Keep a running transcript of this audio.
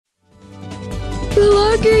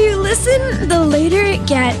longer you listen, the later it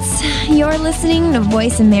gets. You're listening to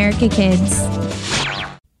Voice America Kids.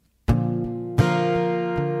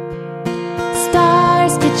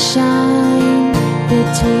 Stars could shine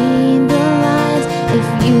between the lines if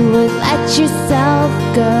you would let yourself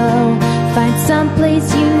go. Find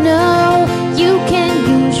someplace you know you can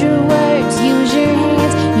use your words, use your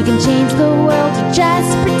hands. You can change the world, you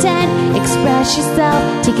just pretend. Express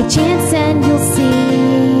yourself, take a chance and you'll see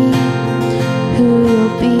who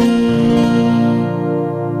you'll be.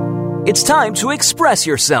 It's time to express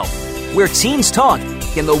yourself, where teens talk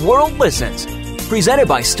and the world listens. Presented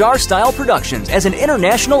by Star Style Productions as an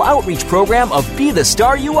international outreach program of Be the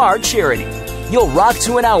Star You Are charity. You'll rock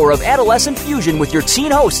to an hour of adolescent fusion with your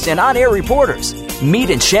teen hosts and on-air reporters. Meet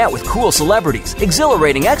and chat with cool celebrities,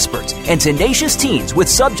 exhilarating experts, and tenacious teens with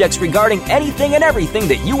subjects regarding anything and everything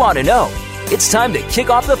that you want to know. It's time to kick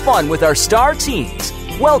off the fun with our star teens.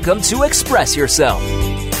 Welcome to Express Yourself.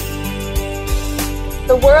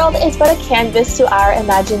 The world is but a canvas to our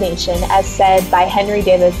imagination, as said by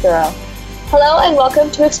David Thoreau. Hello and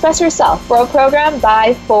welcome to Express Yourself. We're a program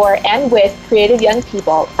by, for, and with creative young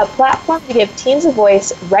people, a platform to give teens a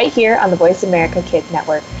voice right here on the Voice America Kids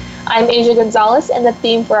Network. I'm Gonzalez, and the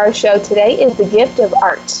theme for our show today is the gift of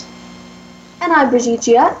art. And I'm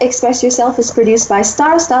Brigitte. Express Yourself is produced by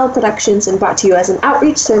Star Style Productions and brought to you as an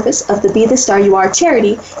outreach service of the Be the Star You Are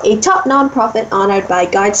charity, a top nonprofit honored by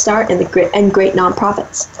GuideStar and great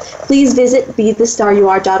nonprofits. Please visit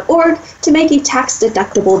BeTheStarYouAre.org to make a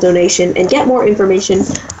tax-deductible donation and get more information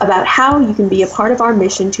about how you can be a part of our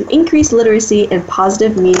mission to increase literacy and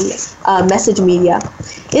positive media, message media.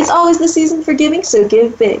 It's always the season for giving, so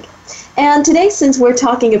give big. And today, since we're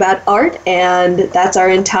talking about art, and that's our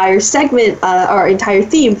entire segment, our entire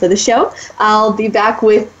theme for the show, I'll be back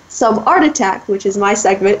with some Art Attack, which is my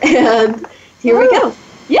segment, and here we go.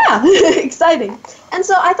 Yeah, exciting. And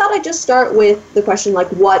so I thought I'd just start with the question, like,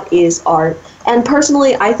 what is art? And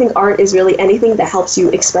personally, I think art is really anything that helps you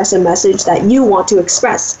express a message that you want to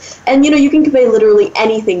express. And, you can convey literally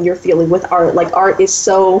anything you're feeling with art. Like, art is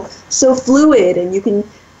so fluid, and you can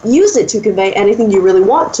use it to convey anything you really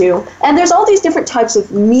want to. And there's all these different types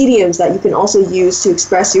of mediums that you can also use to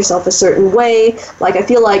express yourself a certain way. Like, I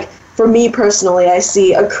feel like, for me personally, I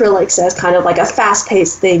see acrylics as kind of like a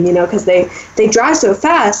fast-paced thing, because they dry so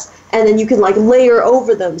fast, and then you can, like, layer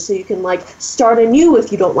over them, so you can, like, start anew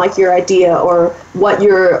if you don't like your idea or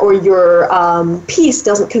your piece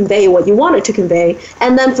doesn't convey what you want it to convey.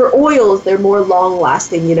 And then for oils, they're more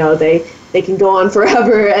long-lasting, they can go on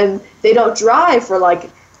forever, and they don't dry for, like,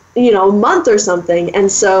 a month or something.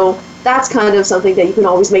 And so that's kind of something that you can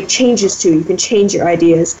always make changes to. You can change your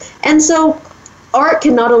ideas. And so art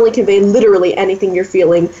can not only convey literally anything you're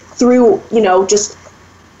feeling through, just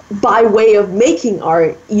by way of making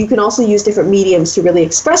art, you can also use different mediums to really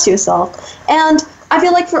express yourself. And I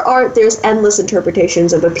feel like for art, there's endless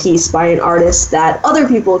interpretations of a piece by an artist that other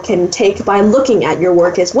people can take by looking at your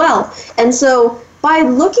work as well. And so by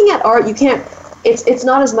looking at art, you can't it's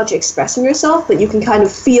not as much expressing yourself, but you can kind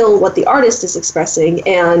of feel what the artist is expressing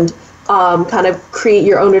and kind of create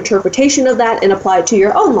your own interpretation of that and apply it to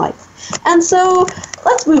your own life. And so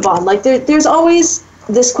let's move on. Like there's always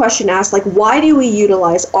this question asked, like, why do we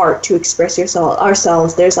utilize art to express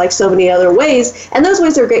ourselves? There's like so many other ways, and those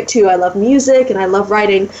ways are great too. I love music and I love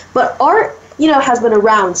writing, but art, has been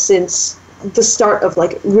around since the start of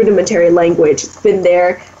like rudimentary language. It's been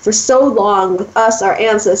there for so long with us, our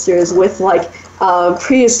ancestors, with like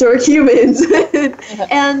prehistoric humans.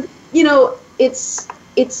 And it's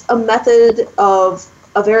a method of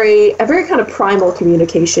a very kind of primal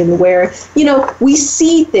communication where we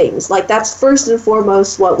see things. Like, that's first and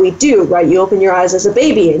foremost what we do, right? You open your eyes as a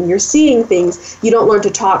baby and you're seeing things. You don't learn to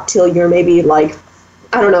talk till you're maybe like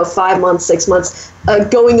 5 months, 6 months,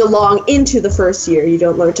 going along into the first year. You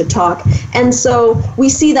don't learn to talk. And so we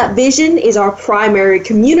see that vision is our primary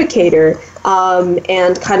communicator,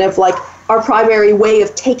 and kind of like our primary way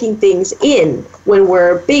of taking things in when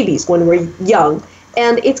we're babies, when we're young.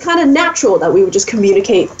 And it's kind of natural that we would just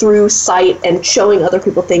communicate through sight and showing other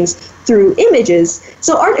people things through images.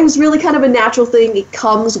 So art is really kind of a natural thing. It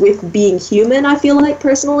comes with being human, I feel like,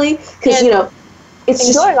 personally, because, it's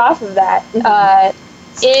just... going off of that,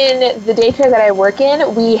 in the daycare that I work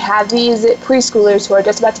in, we have these preschoolers who are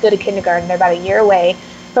just about to go to kindergarten. They're about a year away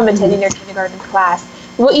from attending their kindergarten class.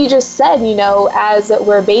 What you just said, as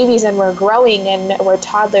we're babies and we're growing and we're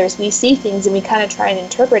toddlers, we see things and we kind of try and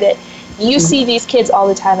interpret it. You see these kids all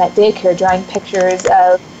the time at daycare drawing pictures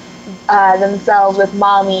of themselves with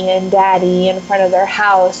mommy and daddy in front of their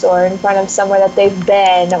house or in front of somewhere that they've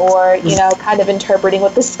been, or, kind of interpreting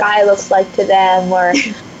what the sky looks like to them, or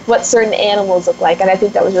what certain animals look like. And I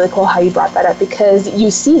think that was really cool how you brought that up, because you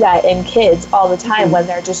see that in kids all the time when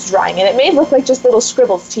they're just drawing. And it may look like just little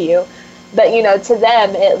scribbles to you, but, you know, to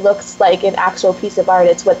them it looks like an actual piece of art.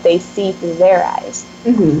 It's what they see through their eyes.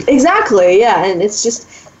 Exactly, yeah. And it's just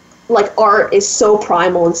like art is so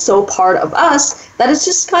primal and so part of us that it's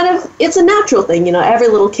just kind of, it's a natural thing, you know. Every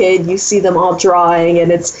little kid, you see them all drawing, and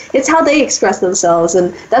it's how they express themselves.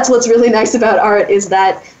 And that's what's really nice about art, is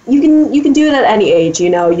that you can do it at any age, you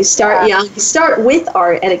know. You start young, you start with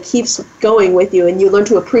art, and it keeps going with you, and you learn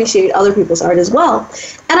to appreciate other people's art as well.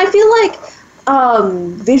 And I feel like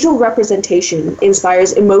visual representation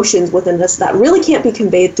inspires emotions within us that really can't be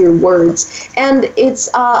conveyed through words. And it's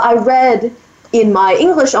I read in my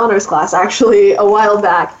English honors class, actually, a while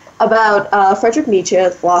back, about Friedrich Nietzsche,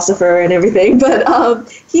 the philosopher and everything, but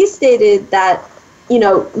he stated that, you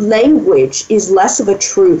know, language is less of a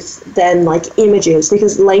truth than, like, images,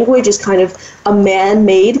 because language is kind of a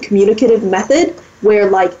man-made communicative method where,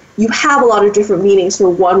 like, you have a lot of different meanings for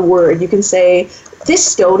one word. You can say, this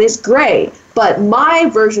stone is gray, but my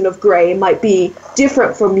version of gray might be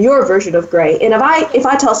different from your version of gray. And if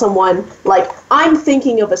I tell someone, like, I'm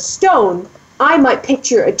thinking of a stone, I might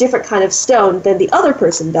picture a different kind of stone than the other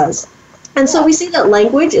person does. And so we see that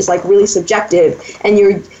language is, like, really subjective, and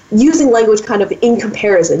you're using language kind of in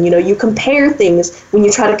comparison. You know, you compare things when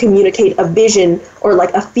you try to communicate a vision or,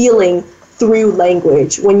 like, a feeling through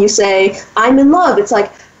language. When you say, I'm in love, it's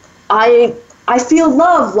like, I feel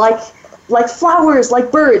love like flowers,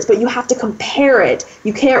 like birds, but you have to compare it.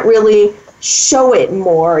 You can't really show it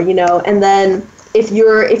more, you know. And then if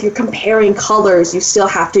you're comparing colors, you still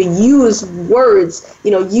have to use words,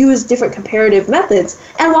 you know, use different comparative methods.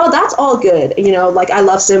 And while that's all good, you know, like, I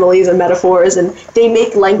love similes and metaphors, and they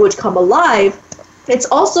make language come alive, it's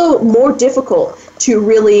also more difficult to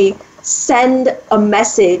really send a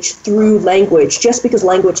message through language, just because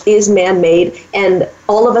language is man-made, and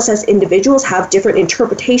all of us as individuals have different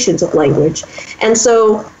interpretations of language. And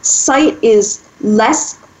so sight is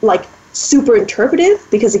less, like, super interpretive,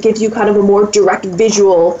 because it gives you kind of a more direct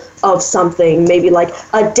visual of something. Maybe like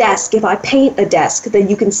a desk. If I paint a desk, then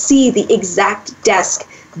you can see the exact desk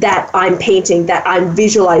that I'm painting, that I'm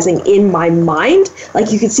visualizing in my mind.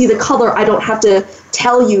 Like, you can see the color. I don't have to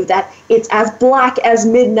tell you that it's as black as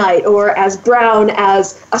midnight or as brown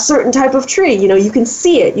as a certain type of tree. You know, you can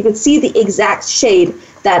see it. You can see the exact shade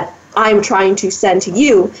that I'm trying to send to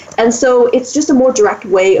you. And so it's just a more direct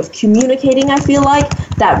way of communicating, I feel like,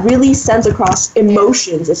 that really sends across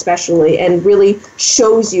emotions especially, and really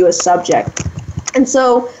shows you a subject. And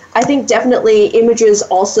so I think definitely images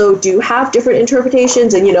also do have different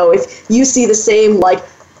interpretations. And, you know, if you see the same, like,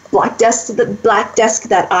 black desk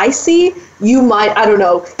that I see, you might, I don't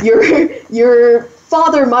know, your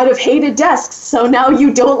father might have hated desks, so now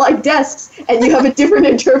you don't like desks, and you have a different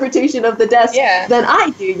interpretation of the desk than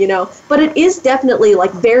I do, you know. But it is definitely,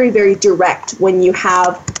 like, very, very direct when you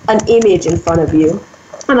have an image in front of you.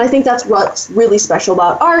 And I think that's what's really special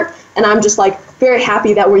about art, and I'm just, like, very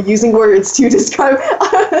happy that we're using words to describe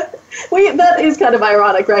that is kind of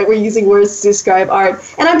ironic, right? We're using words to describe art.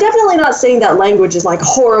 And I'm definitely not saying that language is, like,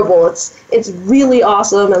 horrible. It's really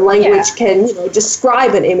awesome, and language can, you know,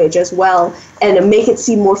 describe an image as well and make it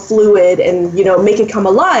seem more fluid and, you know, make it come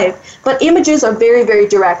alive. But images are very, very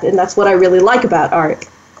direct, and that's what I really like about art.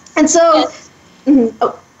 And so, go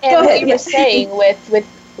ahead. What you were saying with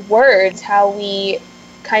words, how we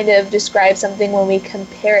kind of describe something when we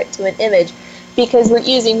compare it to an image, because we're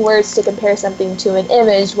using words to compare something to an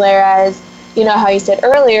image, whereas, you know, how you said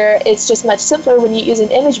earlier, it's just much simpler when you use an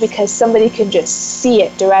image because somebody can just see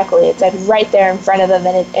it directly. It's, like, right there in front of them,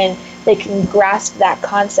 and they can grasp that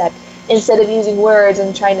concept, instead of using words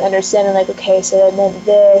and trying to understand, and, like, okay, so I meant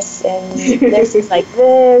this, and this is like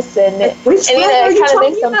this, and which and, you know, it kind of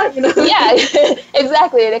makes them, about, you know? Yeah,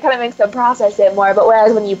 exactly, and it kind of makes them process it more. But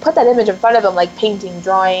whereas when you put that image in front of them, like painting,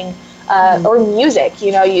 drawing, or music,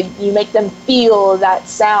 you know, you make them feel that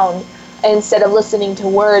sound instead of listening to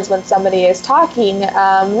words when somebody is talking.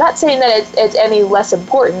 Not saying that it's any less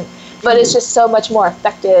important, but it's just so much more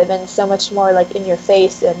effective and so much more, like, in your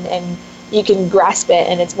face, and you can grasp it,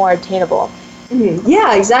 and it's more obtainable.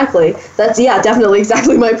 Yeah, exactly. That's, definitely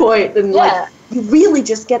exactly my point. And like, you really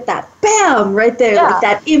just get that bam right there, like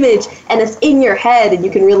that image, and it's in your head, and you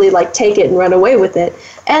can really, like, take it and run away with it.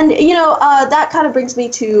 And, you know, that kind of brings me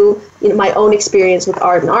to, you know, my own experience with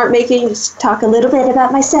art and art making. Just talk a little bit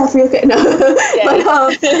about myself real quick. No.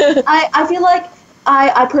 But I feel like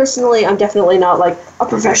I personally, I'm definitely not, like, a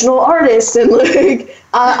professional artist, and, like,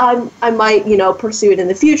 I might, you know, pursue it in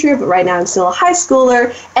the future, but right now I'm still a high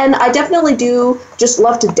schooler, and I definitely do just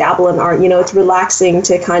love to dabble in art. You know, it's relaxing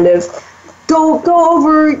to kind of go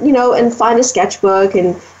over, and find a sketchbook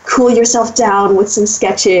and cool yourself down with some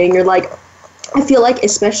sketching, or like, I feel like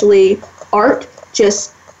especially art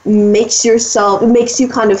just makes you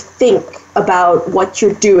kind of think about what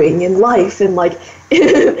you're doing in life and like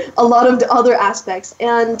a lot of the other aspects.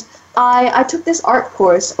 And I took this art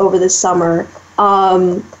course over this summer.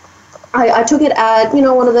 I took it at,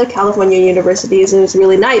 one of the California universities, and it was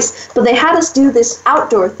really nice. But they had us do this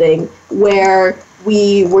outdoor thing where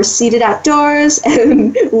we were seated outdoors,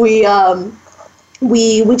 and we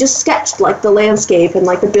just sketched like the landscape and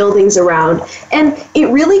like the buildings around. And it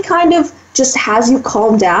really kind of just has you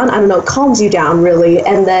calm down. I don't know, calms you down really,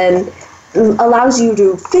 and then allows you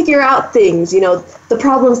to figure out things, the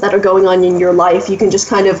problems that are going on in your life. You can just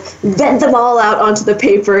kind of vent them all out onto the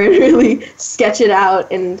paper and really sketch it out,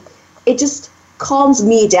 and it just calms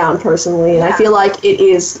me down personally, and I feel like it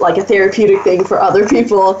is like a therapeutic thing for other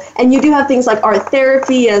people. And you do have things like art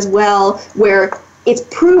therapy as well, where it's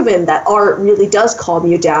proven that art really does calm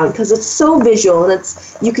you down because it's so visual, and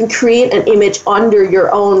you can create an image under your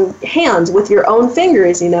own hands with your own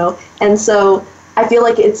fingers, and so I feel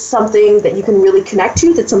like it's something that you can really connect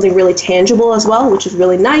to, that's something really tangible as well, which is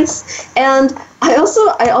really nice. And I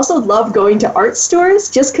also love going to art stores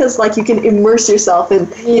just because like you can immerse yourself in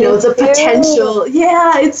the potential.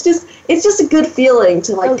 Yeah, it's just a good feeling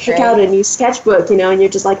to like pick out a new sketchbook, and you're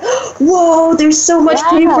just like, whoa, there's so much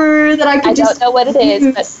paper that I can just. I don't know what it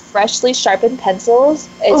is, but freshly sharpened pencils,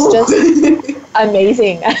 it's just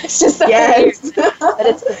amazing. It's just so weird, but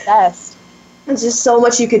it's the best. There's just so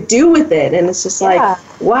much you could do with it, and it's just like,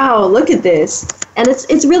 wow, look at this. And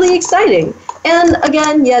it's really exciting. And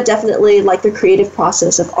again, definitely like the creative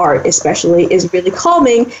process of art especially is really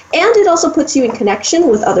calming, and it also puts you in connection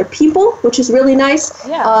with other people, which is really nice.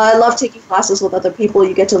 I love taking classes with other people.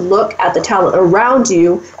 You get to look at the talent around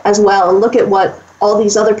you as well, and look at what all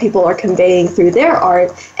these other people are conveying through their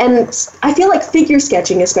art. And I feel like figure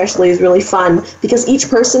sketching especially is really fun because each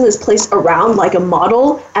person is placed around like a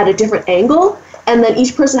model at a different angle, and then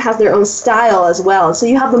each person has their own style as well. So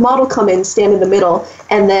you have the model come in, stand in the middle,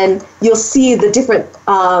 and then you'll see the different,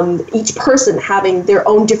 each person having their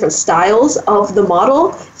own different styles of the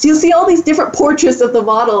model. So you'll see all these different portraits of the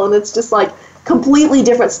model, and it's just like completely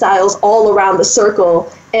different styles all around the circle.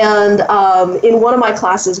 And in one of my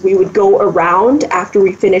classes, we would go around after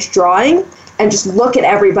we finished drawing and just look at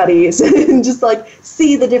everybody's and just like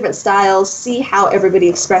see the different styles, see how everybody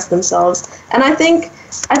expressed themselves. And I think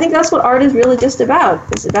that's what art is really just about.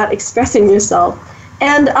 It's about expressing yourself.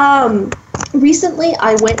 And recently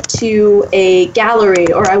I went to a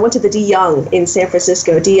gallery, or I went to the De Young in San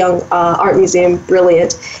Francisco, De Young Art Museum,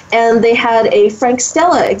 brilliant. And they had a Frank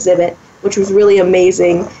Stella exhibit, which was really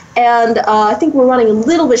amazing. And I think we're running a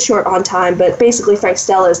little bit short on time, but basically Frank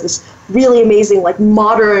Stella is this really amazing, like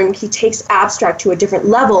modern, he takes abstract to a different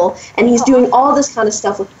level, and he's doing all this kind of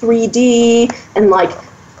stuff with 3D and like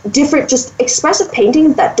different just expressive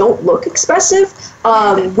paintings that don't look expressive,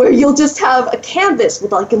 where you'll just have a canvas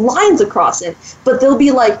with like lines across it, but there'll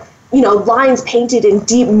be like, lines painted in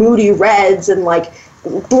deep moody reds and like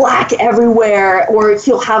black everywhere, or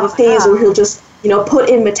he'll have a phase where he'll just put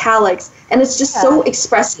in metallics, and it's just so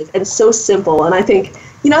expressive and so simple. And I think,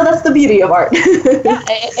 that's the beauty of art.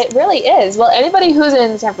 It really is. Well, anybody who's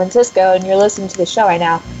in San Francisco and you're listening to the show right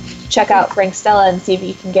now, check out Frank Stella and see if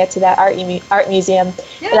you can get to that art museum.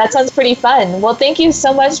 Yeah. That sounds pretty fun. Well, thank you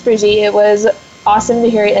so much, Brigitte. It was awesome to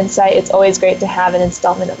hear your insight. It's always great to have an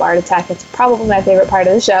installment of Art Attack. It's probably my favorite part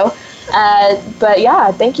of the show. But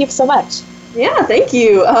thank you so much. Yeah, thank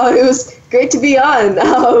you. It was great to be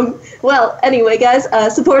on. Well, anyway, guys,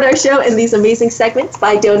 support our show in these amazing segments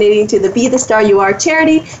by donating to the Be the Star You Are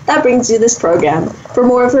charity that brings you this program. For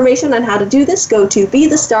more information on how to do this, go to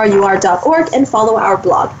BeTheStarYouAre.org and follow our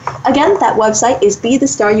blog. Again, that website is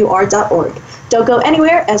BeTheStarYouAre.org. Don't go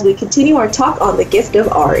anywhere as we continue our talk on the gift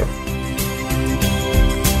of art.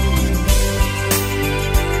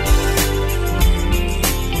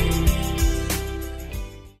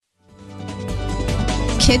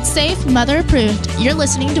 Kids safe, mother approved. You're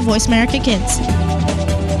listening to Voice America Kids.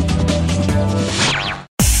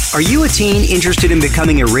 Are you a teen interested in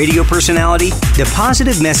becoming a radio personality? The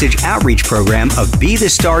Positive Message Outreach Program of Be the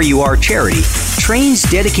Star You Are charity trains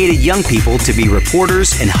dedicated young people to be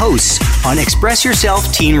reporters and hosts on Express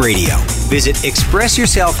Yourself Teen Radio. Visit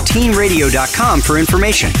ExpressYourselfTeenRadio.com for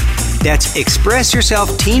information. That's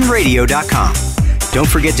ExpressYourselfTeenRadio.com. Don't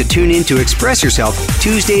forget to tune in to Express Yourself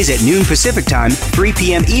Tuesdays at noon Pacific Time, 3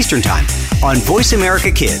 p.m. Eastern Time on Voice America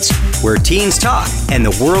Kids, where teens talk and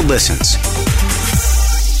the world listens.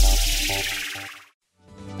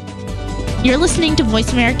 You're listening to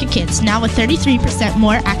Voice America Kids, now with 33%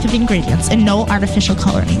 more active ingredients and no artificial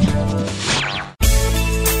coloring.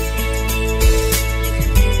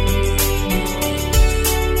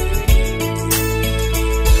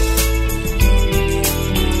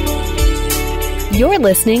 You're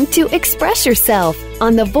listening to Express Yourself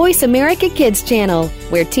on the Voice America Kids channel,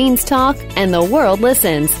 where teens talk and the world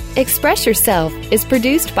listens. Express Yourself is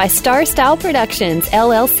produced by Star Style Productions,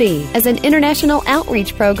 LLC, as an international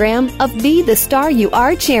outreach program of Be the Star You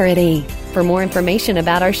Are charity. For more information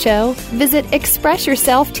about our show, visit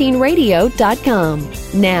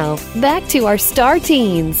expressyourselfteenradio.com. Now, back to our Star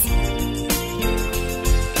Teens.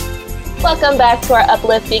 Welcome back to our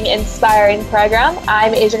uplifting, inspiring program.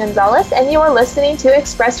 I'm Asya Gonzalez, and you are listening to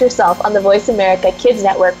Express Yourself on the Voice America Kids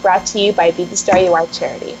Network, brought to you by Be the Star You Are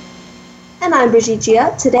charity. And I'm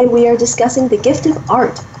Brigitte. Today we are discussing the gift of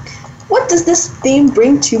art. What does this theme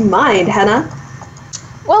bring to mind, Henna?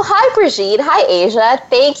 Well, hi, Brigitte. Hi, Asya.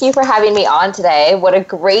 Thank you for having me on today. What a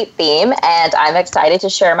great theme, and I'm excited to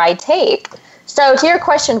share my take. So to your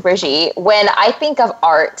question, Brigitte, when I think of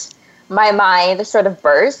art, my mind sort of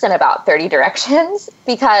bursts in about 30 directions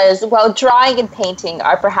because, well, drawing and painting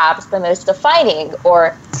are perhaps the most defining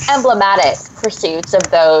or emblematic pursuits of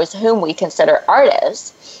those whom we consider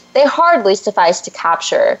artists. They hardly suffice to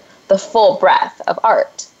capture the full breadth of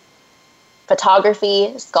art.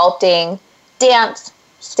 Photography, sculpting, dance,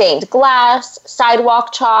 stained glass,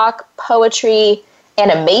 sidewalk chalk, poetry,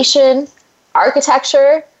 animation,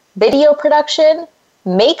 architecture, video production,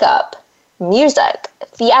 makeup, music,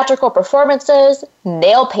 theatrical performances,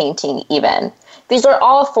 nail painting even. These are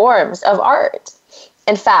all forms of art.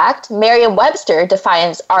 In fact, Merriam-Webster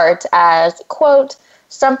defines art as, quote,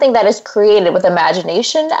 something that is created with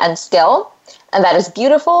imagination and skill, and that is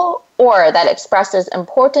beautiful or that expresses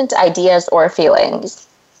important ideas or feelings.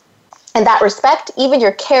 In that respect, even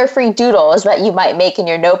your carefree doodles that you might make in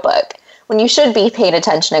your notebook when you should be paying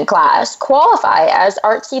attention in class qualify as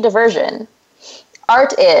artsy diversion.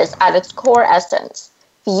 Art is, at its core essence,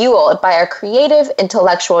 fueled by our creative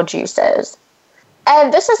intellectual juices.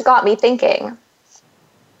 And this has got me thinking,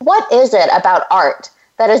 what is it about art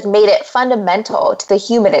that has made it fundamental to the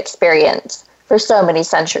human experience for so many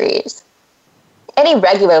centuries? Any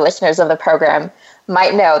regular listeners of the program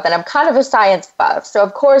might know that I'm kind of a science buff, so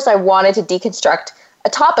of course I wanted to deconstruct a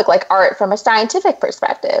topic like art from a scientific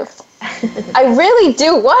perspective. I really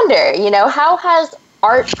do wonder, how has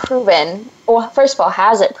art proven, well, first of all,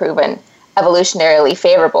 has it proven evolutionarily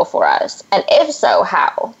favorable for us? And if so,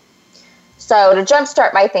 how? So to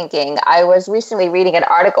jumpstart my thinking, I was recently reading an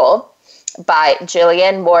article by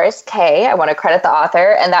Gillian Morris Kay. I want to credit the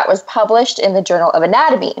author, and that was published in the Journal of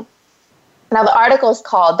Anatomy. Now, the article is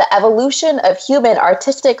called The Evolution of Human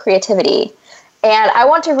Artistic Creativity. And I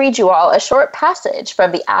want to read you all a short passage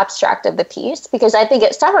from the abstract of the piece because I think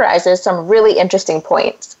it summarizes some really interesting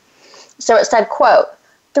points. So it said, quote,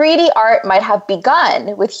 3D art might have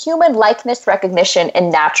begun with human likeness recognition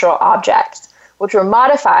in natural objects, which were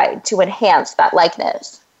modified to enhance that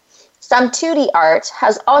likeness. Some 2D art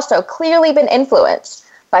has also clearly been influenced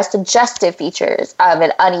by suggestive features of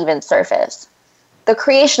an uneven surface. The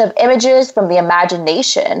creation of images from the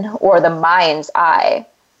imagination or the mind's eye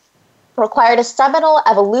required a seminal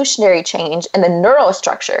evolutionary change in the neural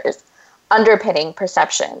structures underpinning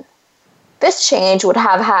perception. This change would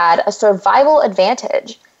have had a survival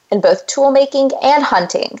advantage in both toolmaking and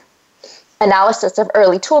hunting. Analysis of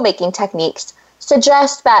early toolmaking techniques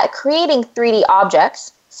suggests that creating 3D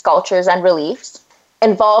objects, sculptures, and reliefs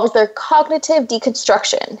involves their cognitive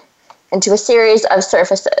deconstruction into a series of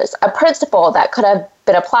surfaces, a principle that could have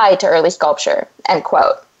been applied to early sculpture, end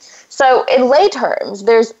quote. So in lay terms,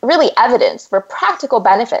 there's really evidence for practical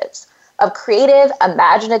benefits of creative,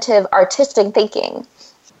 imaginative, artistic thinking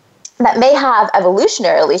that may have,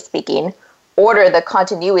 evolutionarily speaking, ordered the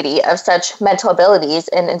continuity of such mental abilities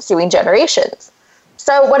in ensuing generations.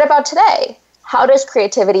 So what about today? How does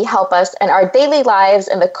creativity help us in our daily lives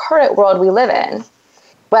in the current world we live in?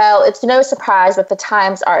 Well, it's no surprise that the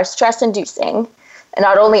times are stress-inducing, and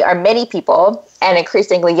not only are many people, and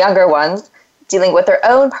increasingly younger ones, dealing with their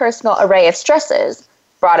own personal array of stresses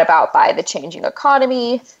brought about by the changing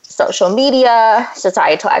economy, social media,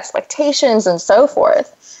 societal expectations, and so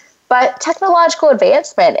forth, but technological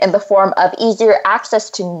advancement in the form of easier access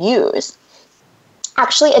to news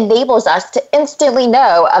actually enables us to instantly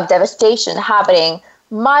know of devastation happening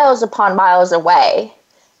miles upon miles away.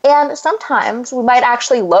 And sometimes we might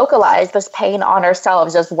actually localize this pain on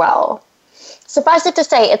ourselves as well. Suffice it to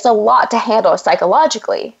say, it's a lot to handle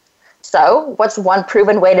psychologically. So, what's one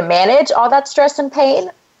proven way to manage all that stress and pain?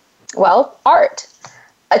 Well, art.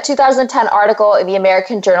 A 2010 article in the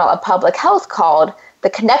American Journal of Public Health called "The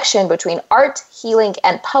Connection Between Art, Healing,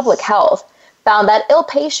 and Public Health" found that ill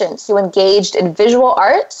patients who engaged in visual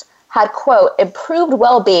arts had, quote, improved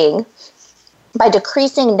well-being by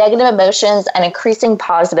decreasing negative emotions and increasing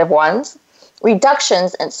positive ones,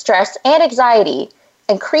 reductions in stress and anxiety,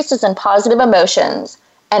 increases in positive emotions,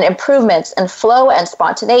 and improvements in flow and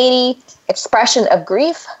spontaneity, expression of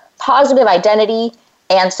grief, positive identity,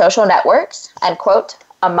 and social networks, end quote,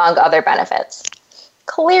 among other benefits.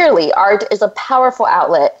 Clearly, art is a powerful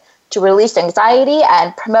outlet to release anxiety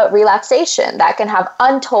and promote relaxation that can have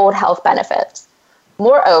untold health benefits.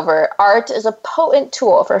 Moreover, art is a potent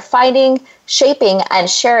tool for finding, shaping, and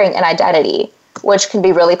sharing an identity, which can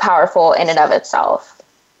be really powerful in and of itself.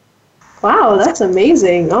 Wow, that's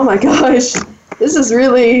amazing. Oh my gosh. This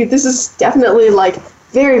is definitely like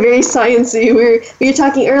very, very sciencey. We were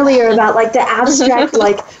talking earlier about like the abstract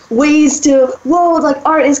like ways to, whoa, like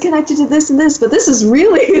art is connected to this and this, but this is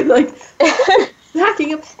really like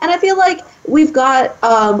backing up. And I feel like we've got,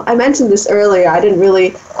 I mentioned this earlier, I didn't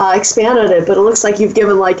really expand on it, but it looks like you've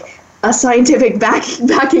given like a scientific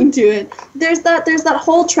backing to it. There's that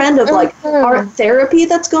whole trend of like art therapy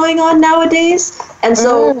that's going on nowadays. And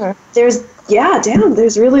so there's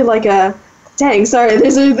really like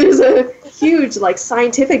there's a huge like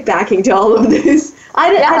scientific backing to all of this. I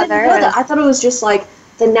didn't know that. I thought it was just like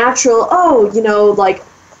the natural, like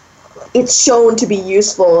it's shown to be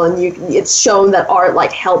useful, and it's shown that art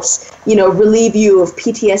like helps, relieve you of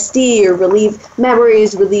PTSD or relieve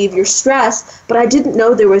memories, relieve your stress. But I didn't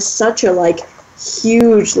know there was such a like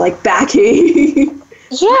huge like backing.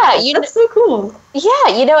 Yeah, that's so cool. Yeah,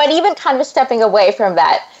 and even kind of stepping away from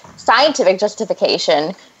that scientific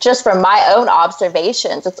justification, just from my own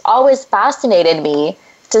observations, it's always fascinated me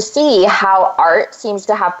to see how art seems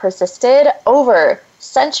to have persisted over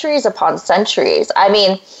centuries upon centuries. I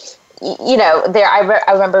mean,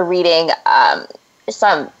 I remember reading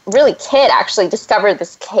some really kid actually discovered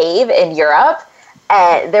this cave in Europe,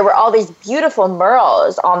 and there were all these beautiful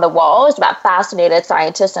murals on the walls that fascinated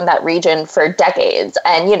scientists in that region for decades.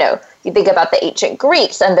 And, you think about the ancient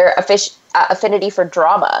Greeks and their affinity for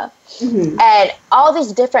drama, and all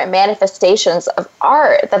these different manifestations of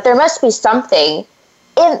art, that there must be something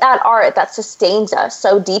in that art that sustains us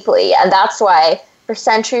so deeply. And that's why for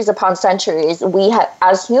centuries upon centuries, we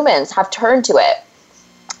as humans have turned to it,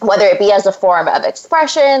 whether it be as a form of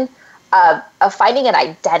expression, of finding an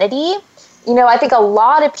identity. I think a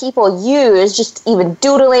lot of people use just even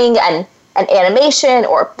doodling and animation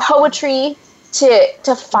or poetry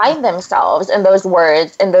to find themselves in those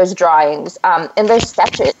words, in those drawings, in those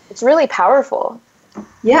sketches. It's really powerful.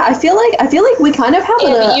 Yeah, I feel like we kind of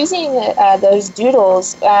have using those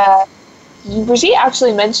doodles. Brigitte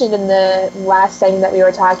actually mentioned in the last segment that we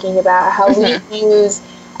were talking about how we use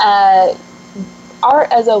art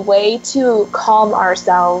as a way to calm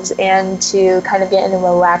ourselves and to kind of get in a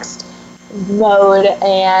relaxed mode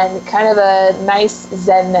and kind of a nice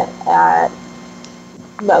Zen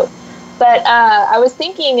mode. But I was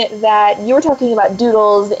thinking that you were talking about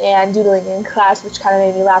doodles and doodling in class, which kind of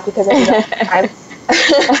made me laugh because I do that sometimes.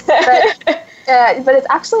 But it's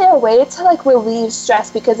actually a way to like relieve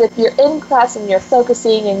stress, because if you're in class and you're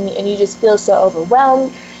focusing and you just feel so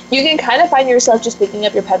overwhelmed, you can kind of find yourself just picking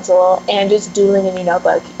up your pencil and just doodling in your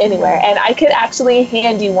notebook anywhere. And I could actually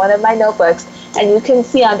hand you one of my notebooks, and you can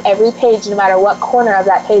see on every page, no matter what corner of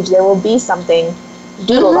that page, there will be something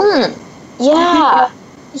doodled. Yeah.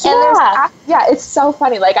 Yeah, it's so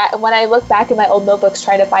funny. Like when I look back in my old notebooks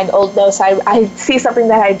trying to find old notes, I see something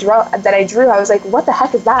that I drew. I was like, what the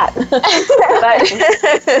heck is that?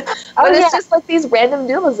 but it's just like these random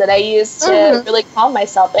doodles that I use to really calm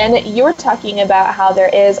myself. And you were talking about how there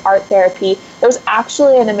is art therapy. There's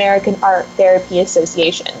actually an American Art Therapy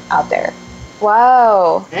Association out there.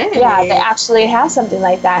 Wow. Hey. Yeah, they actually have something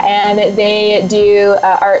like that. And they do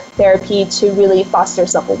art therapy to really foster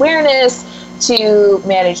self-awareness, to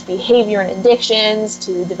manage behavior and addictions,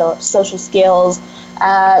 to develop social skills,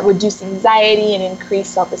 reduce anxiety and increase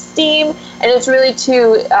self-esteem. And it's really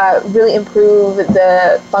to really improve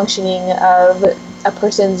the functioning of a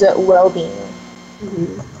person's well-being.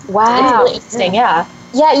 Wow. It's really interesting, yeah.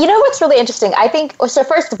 Yeah, you know what's really interesting? I think, so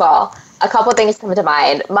first of all, a couple things come to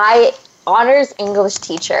mind. My honors English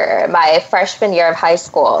teacher, my freshman year of high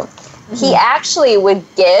school, he actually would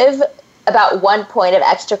give about 1 point of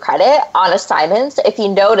extra credit on assignments if you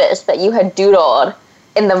noticed that you had doodled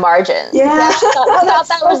in the margins. Yeah. I thought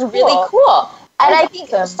that was really cool. And I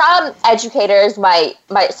think some educators might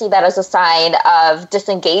see that as a sign of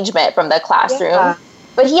disengagement from the classroom.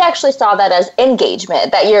 But he actually saw that as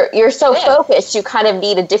engagement, that you're so focused, you kind of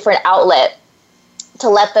need a different outlet to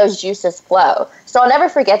let those juices flow. So I'll never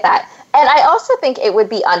forget that. And I also think it would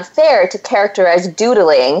be unfair to characterize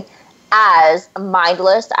doodling as a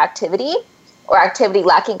mindless activity or activity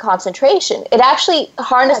lacking concentration. It actually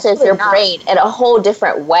harnesses your brain in a whole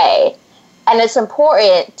different way. And it's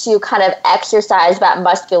important to kind of exercise that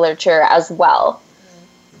musculature as well.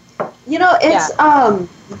 You know, it's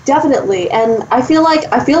definitely, and I feel like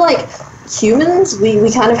humans,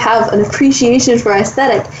 we kind of have an appreciation for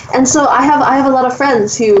aesthetic, and so I have a lot of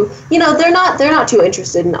friends who, you know, they're not too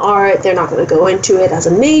interested in art, they're not going to go into it as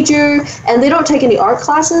a major, and they don't take any art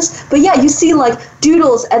classes, but yeah, you see like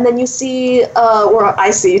doodles, and then you see, or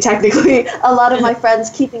I see technically, a lot of my friends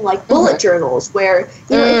keeping like bullet journals where,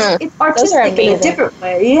 you know, it's artistic in a different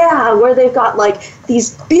way, where they've got like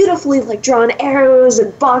these beautifully like drawn arrows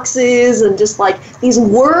and boxes and just like these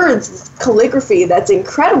words, this calligraphy that's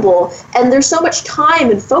incredible, and there's so much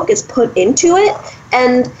time and focus put into it,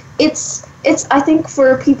 and it's I think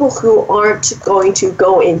for people who aren't going to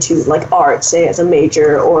go into like art, say as a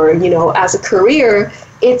major or, you know, as a career,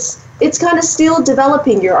 it's kind of still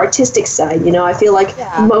developing your artistic side. You know, I feel like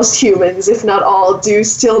most humans, if not all, do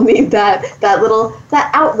still need that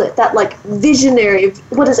outlet, that like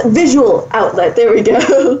visual outlet. There we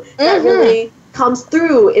go. That really comes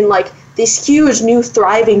through in like this huge new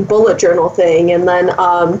thriving bullet journal thing. And then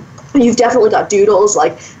you've definitely got doodles.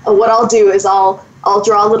 Like what I'll do is I'll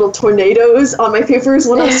draw little tornadoes on my papers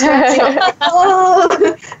when I'm stressed. I'm like,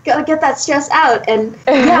 oh, gotta get that stress out. And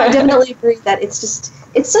yeah, I definitely agree that it's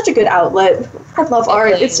such a good outlet. I love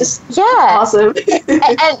art. It's just awesome.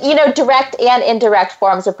 and you know, direct and indirect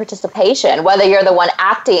forms of participation, whether you're the one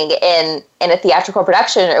acting in a theatrical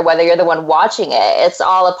production or whether you're the one watching it, it's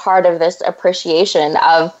all a part of this appreciation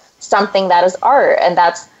of something that is art, and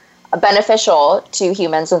that's beneficial to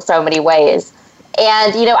humans in so many ways.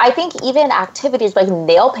 And, you know, I think even activities like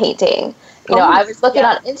nail painting, you know, I was looking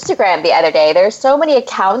on Instagram the other day, there's so many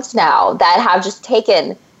accounts now that have just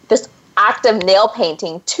taken this act of nail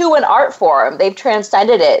painting to an art form. They've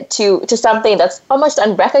transcended it to something that's almost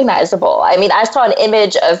unrecognizable. I mean, I saw an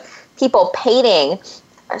image of people painting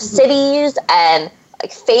cities and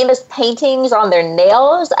like famous paintings on their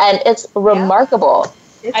nails, and it's remarkable.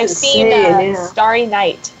 I've seen Starry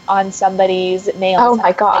Night on somebody's nails. Oh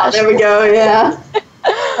my gosh. There we go,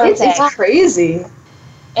 it's crazy.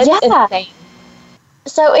 It's insane.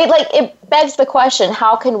 So it begs the question,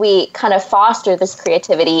 how can we kind of foster this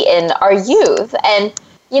creativity in our youth? And,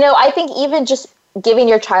 you know, I think even just giving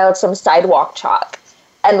your child some sidewalk chalk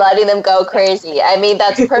and letting them go crazy. I mean,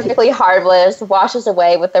 that's perfectly harmless, washes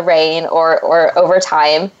away with the rain or over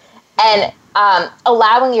time. And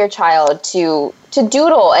allowing your child to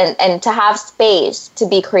doodle and to have space to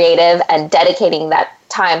be creative and dedicating that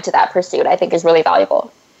time to that pursuit, I think is really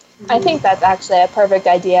valuable. I think that's actually a perfect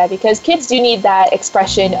idea, because kids do need that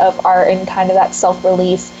expression of art and kind of that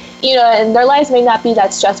self-release. You know, and their lives may not be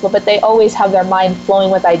that stressful, but they always have their mind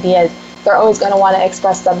flowing with ideas. They're always going to want to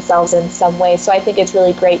express themselves in some way. So I think it's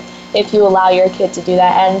really great if you allow your kid to do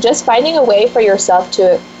that, and just finding a way for yourself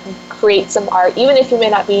to create some art, even if you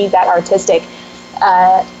may not be that artistic.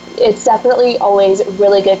 It's definitely always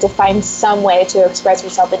really good to find some way to express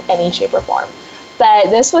yourself in any shape or form. But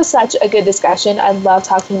this was such a good discussion. I love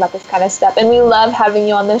talking about this kind of stuff, and we love having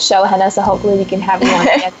you on the show, Henna, so hopefully we can have you on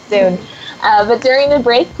again soon. But during the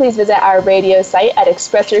break, please visit our radio site at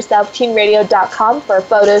expressyourselfteenradio.com for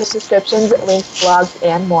photos, descriptions, links, blogs,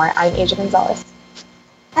 and more. I'm Asia Gonzalez.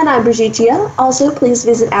 And I'm Brigitte. Also, please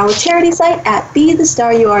visit our charity site at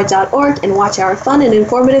BeTheStarYouAre.org and watch our fun and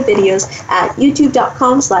informative videos at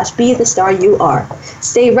youtube.com/BeTheStarYouAre.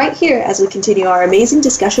 Stay right here as we continue our amazing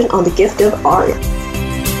discussion on the gift of art.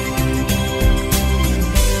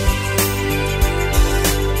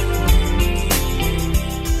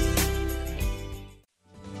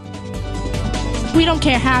 We don't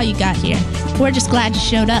care how you got here. We're just glad you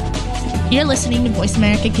showed up. You're listening to Voice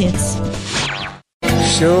America Kids.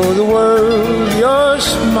 Show the world your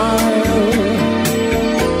smile.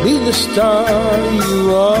 Be the star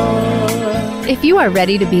you are. If you are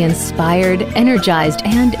ready to be inspired, energized,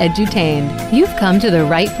 and edutained, you've come to the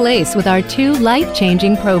right place with our 2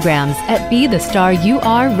 life-changing programs at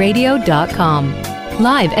BeTheStarYouAreRadio.com.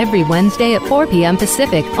 Live every Wednesday at 4 p.m.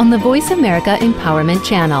 Pacific on the Voice America Empowerment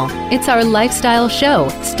Channel. It's our lifestyle show,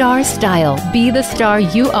 Star Style, Be the Star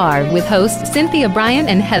You Are, with hosts Cynthia Bryan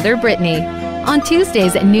and Heather Brittany. On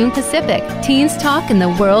Tuesdays at noon Pacific, Teens Talk and the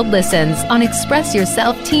World Listens on Express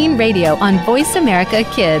Yourself Teen Radio on Voice America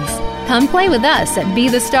Kids. Come play with us at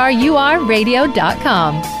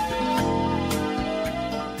BeTheStarYouAreRadio.com.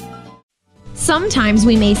 Sometimes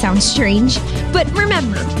we may sound strange, but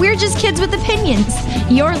remember, we're just kids with opinions.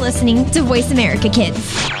 You're listening to Voice America Kids.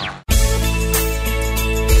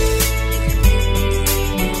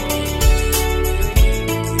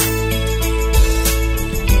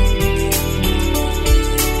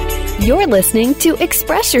 You're listening to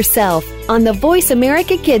Express Yourself on the Voice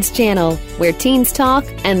America Kids channel, where teens talk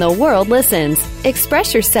and the world listens.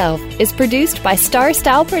 Express Yourself is produced by Star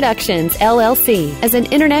Style Productions, LLC, as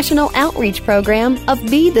an international outreach program of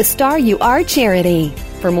Be the Star You Are charity.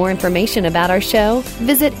 For more information about our show,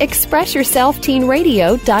 visit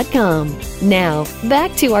expressyourselfteenradio.com. Now,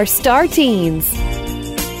 back to our Star Teens.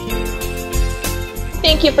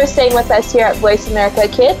 Thank you for staying with us here at Voice America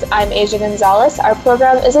Kids. I'm Asya Gonzalez. Our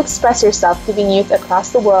program is Express Yourself, giving youth across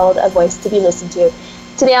the world a voice to be listened to.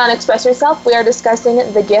 Today on Express Yourself, we are discussing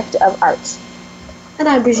the gift of art. And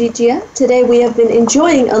I'm Brigitte. Today we have been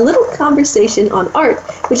enjoying a little conversation on art,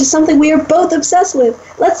 which is something we are both obsessed with.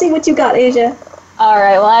 Let's see what you got, Asya. All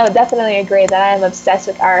right, well, I would definitely agree that I am obsessed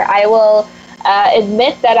with art. I will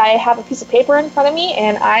admit that I have a piece of paper in front of me,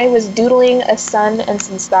 and I was doodling a sun and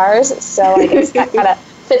some stars, so I guess that kind of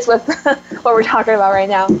fits with what we're talking about right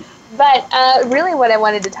now. But really what I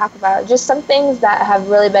wanted to talk about, just some things that have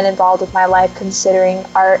really been involved with my life considering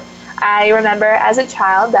art. I remember as a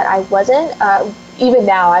child that I wasn't, even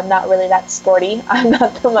now, I'm not really that sporty. I'm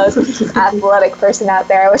not the most athletic person out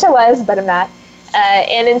there. I wish I was, but I'm not.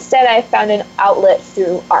 And instead, I found an outlet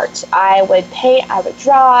through art. I would paint, I would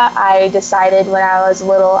draw. I decided when I was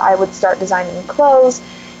little I would start designing clothes.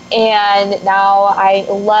 And now I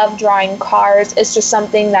love drawing cars. It's just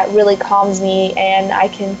something that really calms me, and I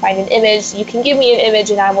can find an image. You can give me an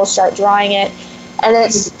image and I will start drawing it. And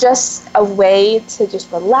it's just a way to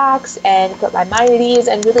just relax and put my mind at ease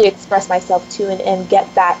and really express myself too, and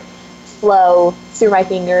get that flow through my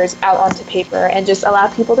fingers out onto paper and just allow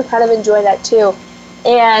people to kind of enjoy that too.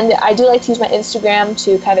 And I do like to use my Instagram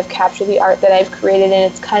to kind of capture the art that I've created, and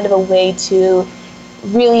it's kind of a way to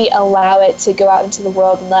really allow it to go out into the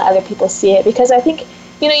world and let other people see it. Because I think,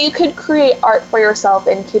 you could create art for yourself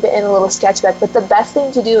and keep it in a little sketchbook, but the best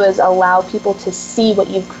thing to do is allow people to see what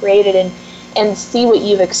you've created and see what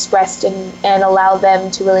you've expressed, and allow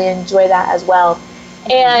them to really enjoy that as well.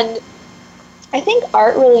 And I think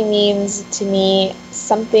art really means to me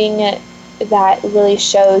something that really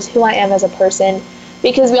shows who I am as a person,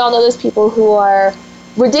 because we all know those people who are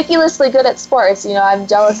ridiculously good at sports. I'm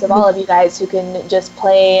jealous of all of you guys who can just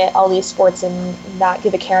play all these sports and not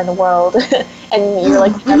give a care in the world, and you're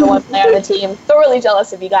like the number one player on the team. Thoroughly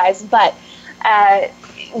jealous of you guys, but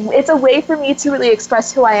it's a way for me to really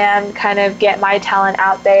express who I am, kind of get my talent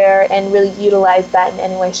out there, and really utilize that in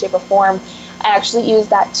any way, shape, or form. I actually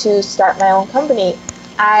used that to start my own company.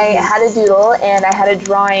 I had a doodle and I had a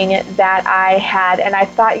drawing that I had, and I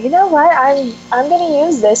thought, you know what, I'm going to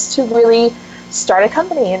use this to really start a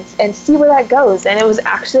company and see where that goes. And it was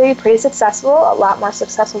actually pretty successful, a lot more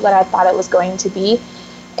successful than I thought it was going to be.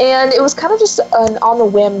 And it was kind of just an on the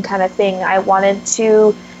whim kind of thing. I wanted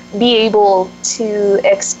to be able to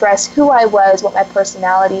express who I was, what my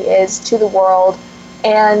personality is to the world,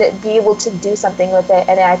 and be able to do something with it.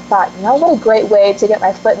 And I thought, what a great way to get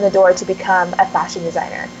my foot in the door to become a fashion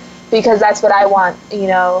designer. Because that's what I want,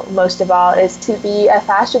 most of all, is to be a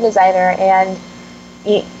fashion designer and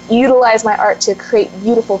utilize my art to create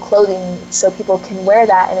beautiful clothing so people can wear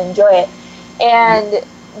that and enjoy it. And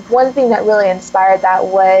one thing that really inspired that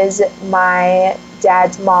was my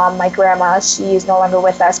dad's mom, my grandma. She is no longer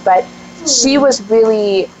with us, but she was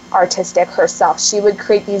really artistic herself. She would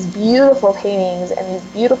create these beautiful paintings and these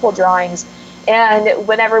beautiful drawings, and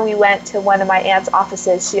whenever we went to one of my aunt's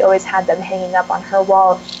offices, she always had them hanging up on her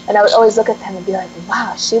wall, and I would always look at them and be like,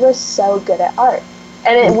 wow, she was so good at art.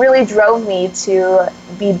 And it really drove me to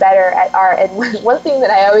be better at art. And one thing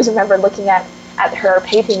that I always remember looking at her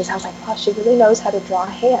paintings, I was like, wow, she really knows how to draw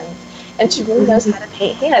hands, and she really knows how to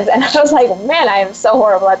paint hands. And I was like, man, I am so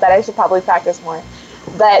horrible at that. I should probably practice more.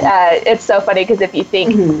 But it's so funny, because if you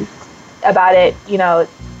think about it,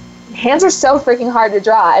 hands are so freaking hard to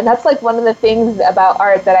draw. And that's like one of the things about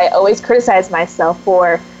art that I always criticized myself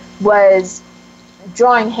for, was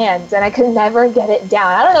drawing hands, and I could never get it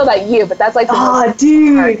down. I don't know about you, but that's like the most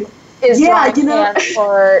dude. Is drawing hands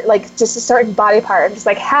or like just a certain body part. I'm just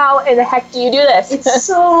like, how in the heck do you do this? It's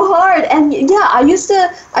so hard. And yeah, I used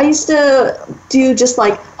to do just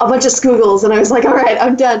like a bunch of squiggles, and I was like, all right,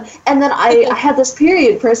 I'm done. And then I had this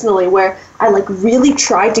period personally where I like really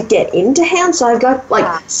tried to get into hands. So I've got like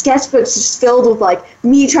sketchbooks just filled with like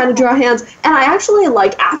me trying to draw hands. And I actually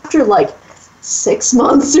like after like 6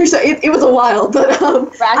 months or so. It was a while, but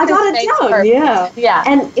I got it down. Yeah.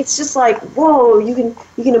 And it's just like, whoa, you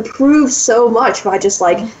can improve so much by just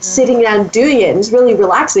like sitting down and doing it. And it's really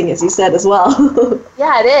relaxing, as you said as well.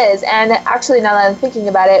 Yeah, it is. And actually, now that I'm thinking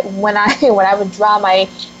about it, when I would draw my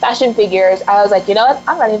fashion figures, I was like, you know what?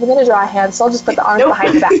 I'm not even going to draw a hand, so I'll just put the arms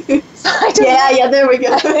behind the back. So there we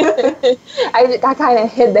go. I kind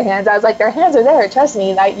of hid the hands. I was like, their hands are there. Trust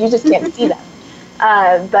me, you just can't see them.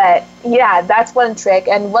 But yeah, that's one trick.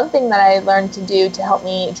 And one thing that I learned to do to help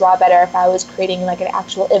me draw better if I was creating like an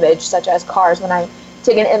actual image, such as cars, when I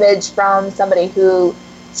take an image from somebody who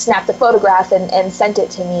snapped a photograph and sent it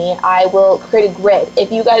to me, I will create a grid.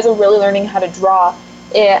 If you guys are really learning how to draw,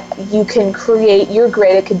 you can create your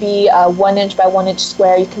grid. It could be a 1 inch by 1 inch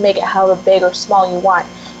square. You can make it however big or small you want.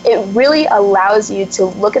 It really allows you to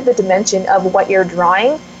look at the dimension of what you're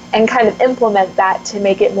drawing and kind of implement that to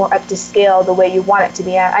make it more up to scale the way you want it to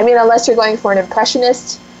be. I mean, unless you're going for an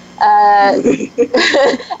impressionist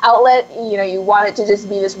outlet, you want it to just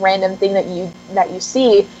be this random thing that you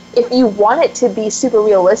see. If you want it to be super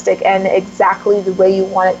realistic and exactly the way you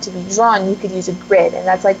want it to be drawn, you could use a grid. And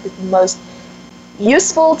that's like the most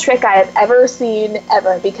useful trick I have ever seen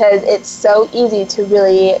ever, because it's so easy to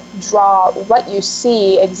really draw what you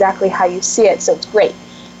see exactly how you see it. So it's great.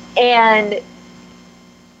 And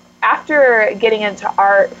after getting into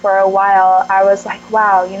art for a while, I was like,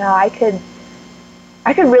 wow, I could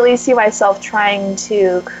really see myself trying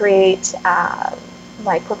to create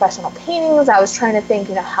like professional paintings. I was trying to think,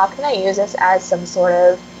 how can I use this as some sort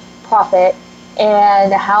of profit,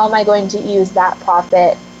 and how am I going to use that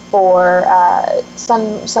profit for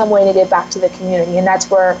some way to give back to the community? And that's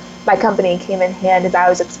where my company came in hand, as I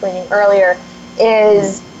was explaining earlier,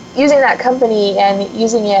 is using that company and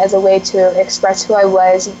using it as a way to express who I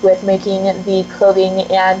was with making the clothing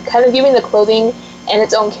and kind of giving the clothing and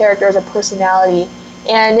its own character as a personality.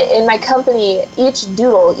 And in my company, each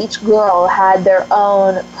doodle, each girl had their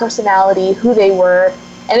own personality, who they were,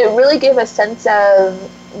 and it really gave a sense of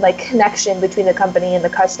like connection between the company and the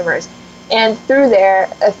customers. And through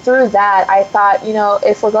that, I thought,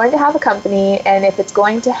 if we're going to have a company and if it's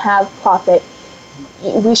going to have profit,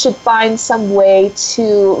 we should find some way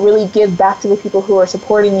to really give back to the people who are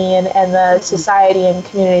supporting me and the society and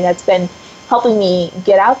community that's been helping me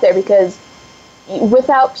get out there. Because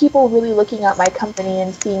without people really looking at my company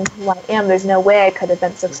and seeing who I am, there's no way I could have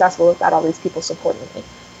been successful without all these people supporting me.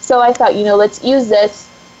 So I thought, let's use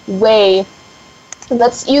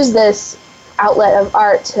this outlet of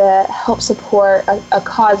art to help support a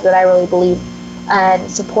cause that I really believe and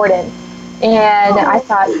support in. And I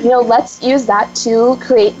thought, let's use that to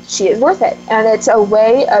create She Is Worth It. And it's a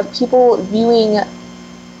way of people viewing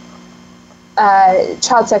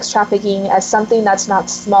child sex trafficking as something that's not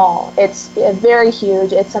small. It's very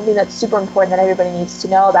huge. It's something that's super important that everybody needs to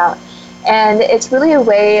know about. And it's really a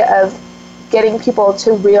way of getting people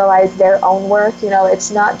to realize their own worth. It's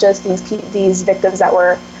not just these victims that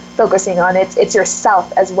we're focusing on. It's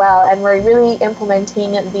yourself as well. And we're really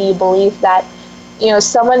implementing the belief that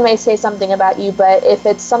someone may say something about you, but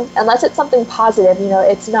unless it's something positive,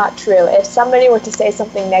 it's not true. If somebody were to say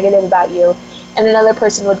something negative about you, and another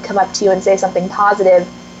person would come up to you and say something positive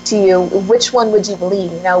to you, which one would you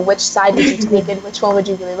believe? Which side would you take, and which one would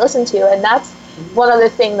you really listen to? And that's one other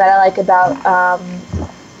thing that I like about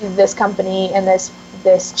this company and this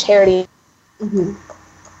charity. Mm-hmm.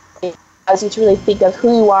 It allows you to really think of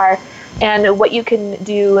who you are and what you can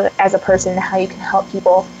do as a person and how you can help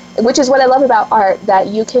people. Which is what I love about art, that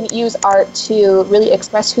you can use art to really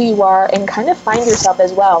express who you are and kind of find yourself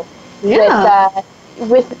as well. Yeah.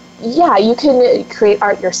 You can create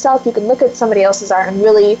art yourself. You can look at somebody else's art and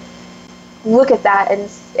really look at that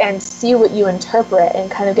and see what you interpret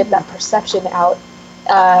and kind of get that perception out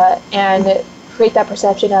and create that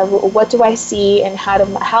perception of what do I see and how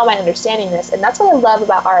am I understanding this. And that's what I love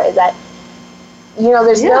about art, is that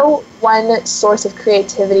there's no one source of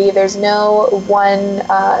creativity. There's no one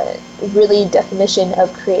really definition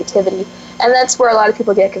of creativity. And that's where a lot of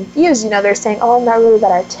people get confused. They're saying, oh, I'm not really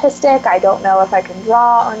that artistic. I don't know if I can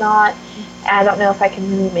draw or not. I don't know if I can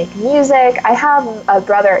really make music. I have a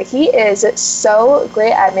brother. He is so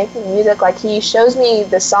great at making music. Like, he shows me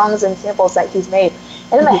the songs and samples that he's made.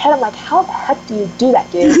 And in my head, I'm like, how the heck do you do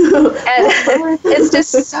that, dude? And it's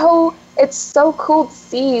just it's so cool to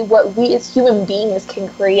see what we as human beings can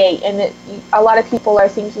create. And a lot of people are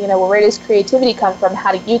thinking, where does creativity come from?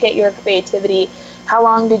 How did you get your creativity? How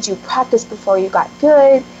long did you practice before you got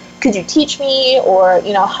good? could you teach me? Or,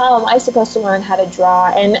 how am I supposed to learn how to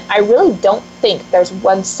draw? And I really don't think there's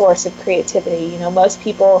one source of creativity. Most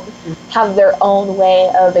people have their own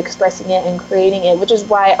way of expressing it and creating it, which is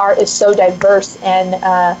why art is so diverse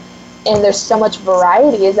and there's so much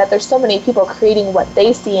variety, is that there's so many people creating what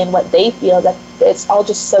they see and what they feel, that it's all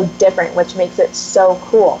just so different, which makes it so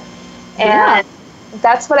cool. And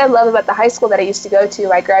that's what I love about the high school that I used to go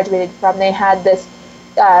to. I graduated from. They had this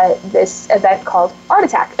event called Art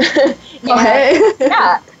Attack.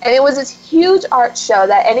 And it was this huge art show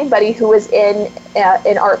that anybody who was in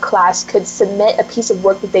art class could submit a piece of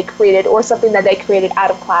work that they created or something that they created out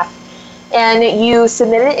of class. And you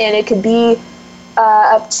submit it in. It could be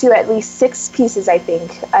up to at least 6 pieces, I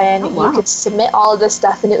think. And you could submit all of this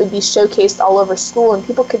stuff, and it would be showcased all over school, and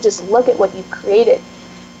people could just look at what you created.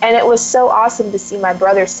 And it was so awesome to see my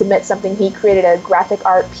brother submit something. He created a graphic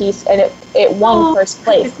art piece, and it won first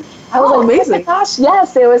place. I was like, amazing. Oh my gosh,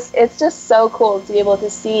 yes. It's just so cool to be able to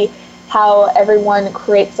see how everyone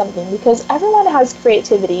creates something, because everyone has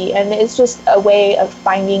creativity, and it's just a way of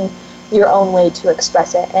finding your own way to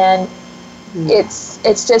express it. And it's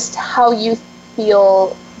just how you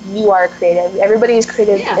feel you are creative. Everybody is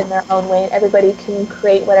creative in their own way, and everybody can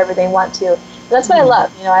create whatever they want to. And that's what I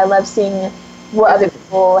love. I love seeing what other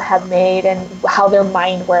people have made and how their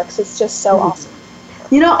mind works. It's just so awesome.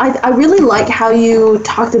 I really like how you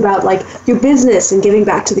talked about like your business and giving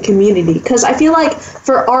back to the community, because I feel like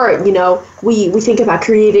for art, we think about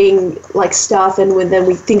creating like stuff, and then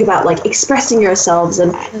we think about like expressing ourselves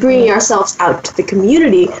and bringing ourselves out to the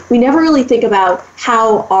community. We never really think about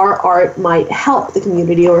how our art might help the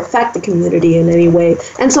community or affect the community in any way.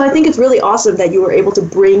 And so I think it's really awesome that you were able to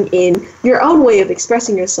bring in your own way of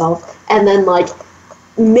expressing yourself and then like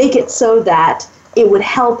make it so that it would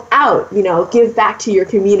help out, give back to your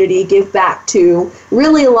community, give back to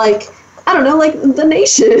really like, I don't know, like the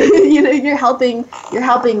nation. You're helping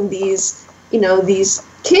these, these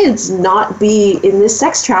kids not be in this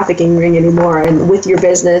sex trafficking ring anymore, and with your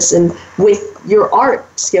business and with your art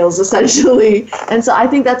skills essentially. And so I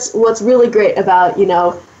think that's what's really great about,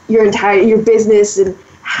 your business and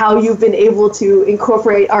how you've been able to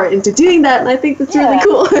incorporate art into doing that. And I think that's really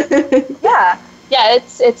cool. Yeah,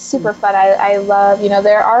 it's super fun. I love,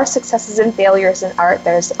 there are successes and failures in art.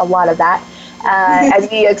 There's a lot of that. As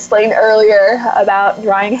we explained earlier about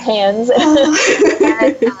drawing hands.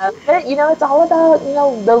 But, it's all about,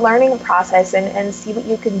 the learning process and see what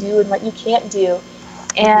you can do and what you can't do.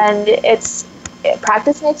 And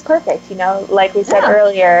practice makes perfect, like we said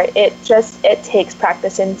earlier. It takes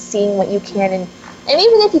practice and seeing what you can. And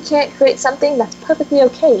even if you can't create something, that's perfectly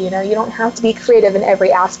okay. You don't have to be creative in every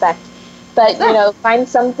aaspect. But, find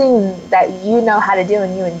something that you know how to do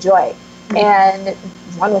and you enjoy, and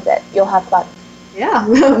run with it. You'll have fun. Yeah.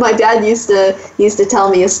 My dad used to tell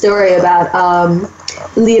me a story about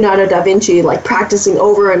Leonardo da Vinci, like practicing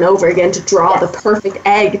over and over again to draw the perfect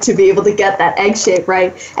egg to be able to get that egg shape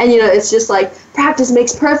right. And, it's just like practice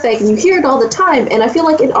makes perfect, and you hear it all the time. And I feel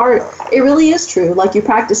like in art, it really is true. Like you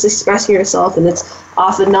practice expressing yourself, and it's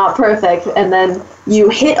often not perfect, and then you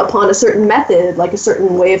hit upon a certain method, like a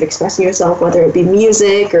certain way of expressing yourself, whether it be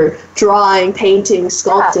music or drawing, painting,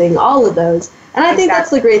 sculpting, all of those. And I think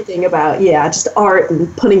that's the great thing about, just art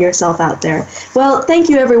and putting yourself out there. Well, thank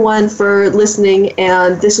you everyone for listening,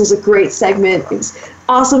 and this was a great segment. It was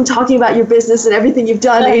awesome talking about your business and everything you've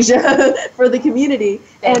done, Asia, for the community.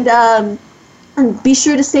 And be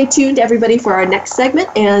sure to stay tuned, everybody, for our next segment.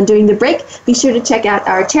 And during the break, be sure to check out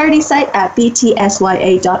our charity site at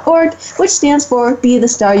btsya.org, which stands for Be the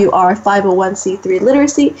Star You Are 501c3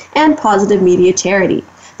 Literacy and Positive Media Charity.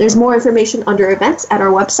 There's more information under events at our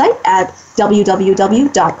website at www.btsya.org.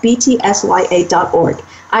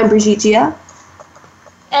 I'm Brigitte.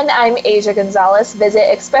 And I'm Asya Gonzalez. Visit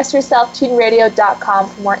expressyourselfteenradio.com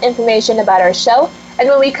for more information about our show. And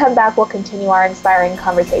when we come back, we'll continue our inspiring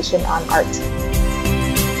conversation on art.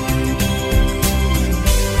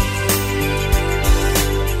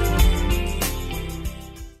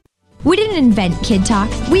 We didn't invent Kid Talk,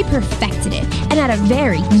 we perfected it, and at a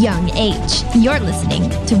very young age. You're listening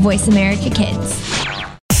to Voice America Kids.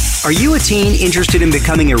 Are you a teen interested in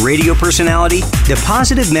becoming a radio personality? The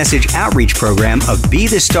Positive Message Outreach Program of Be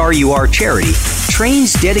the Star You Are charity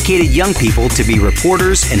trains dedicated young people to be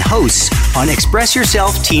reporters and hosts on Express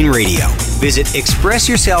Yourself Teen Radio. Visit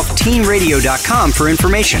expressyourselfteenradio.com for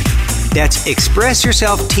information. That's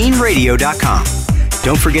expressyourselfteenradio.com.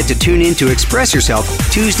 Don't forget to tune in to Express Yourself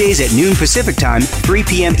Tuesdays at noon Pacific Time, 3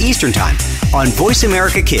 p.m. Eastern Time on Voice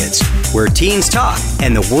America Kids, where teens talk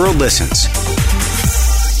and the world listens.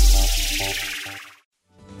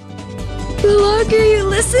 The longer you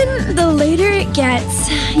listen, the later it gets.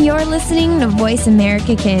 You're listening to Voice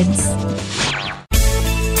America Kids.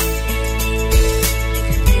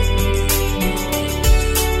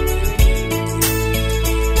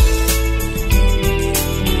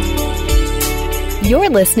 You're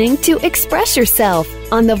listening to Express Yourself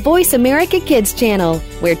on the Voice America Kids channel,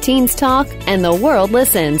 where teens talk and the world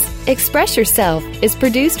listens. Express Yourself is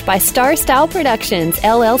produced by Star Style Productions,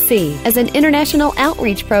 LLC, as an international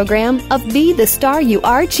outreach program of Be the Star You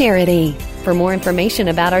Are charity. For more information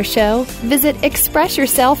about our show, visit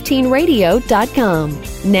expressyourselfteenradio.com.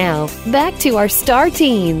 Now, back to our Star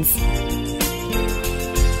Teens.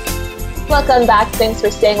 Welcome back. Thanks for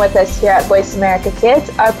staying with us here at Voice America Kids.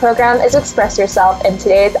 Our program is Express Yourself, and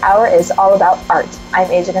today's hour is all about art. I'm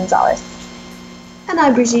Asia Gonzalez. And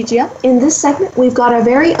I'm Brigitte. In this segment, we've got our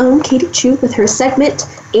very own Katie Choo with her segment,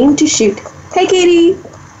 Aim to Shoot. Hey, Katie!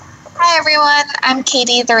 Hi, everyone. I'm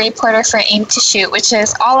Katie, the reporter for Aim to Shoot, which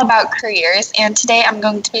is all about careers, and today I'm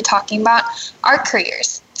going to be talking about art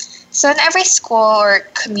careers. So in every school or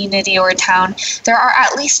community or town, there are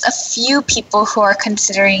at least a few people who are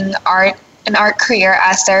considering an art career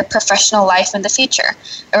as their professional life in the future.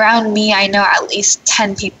 Around me, I know at least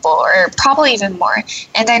 10 people, or probably even more,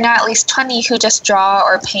 and I know at least 20 who just draw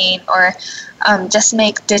or paint or just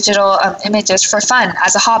make digital images for fun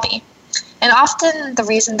as a hobby. And often the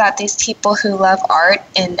reason that these people who love art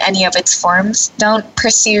in any of its forms don't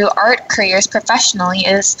pursue art careers professionally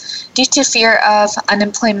is due to fear of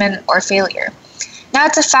unemployment or failure. Now,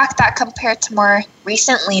 it's a fact that compared to more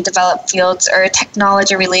recently developed fields or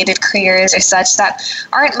technology-related careers or such, that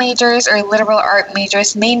art majors or liberal art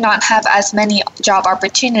majors may not have as many job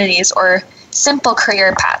opportunities or simple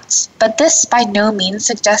career paths. But this by no means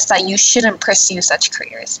suggests that you shouldn't pursue such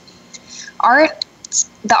careers.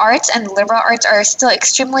 The arts and liberal arts are still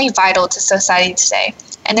extremely vital to society today.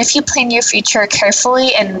 And if you plan your future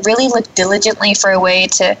carefully and really look diligently for a way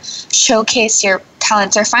to showcase your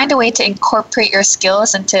talents or find a way to incorporate your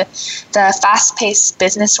skills into the fast-paced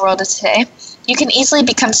business world of today, you can easily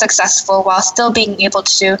become successful while still being able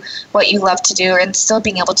to do what you love to do and still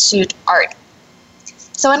being able to do art.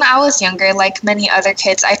 So when I was younger, like many other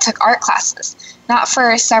kids, I took art classes. Not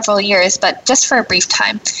for several years, but just for a brief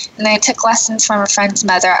time. And I took lessons from a friend's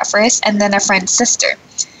mother at first, and then a friend's sister.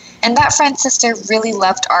 And that friend's sister really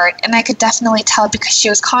loved art, and I could definitely tell because she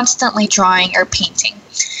was constantly drawing or painting.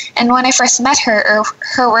 And when I first met her,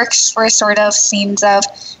 her works were sort of scenes of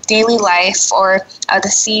daily life or the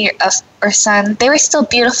sea or sun. They were still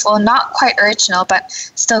beautiful, not quite original, but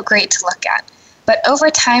still great to look at. But over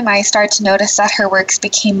time, I started to notice that her works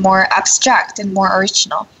became more abstract and more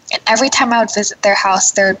original. And every time I would visit their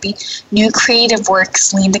house, there would be new creative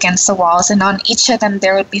works leaned against the walls, and on each of them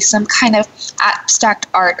there would be some kind of abstract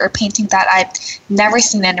art or painting that I'd never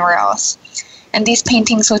seen anywhere else. And these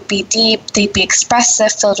paintings would be deep, they'd be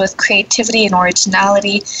expressive, filled with creativity and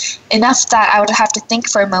originality, enough that I would have to think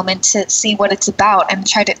for a moment to see what it's about and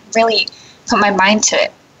try to really put my mind to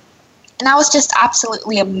it. And I was just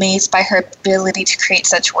absolutely amazed by her ability to create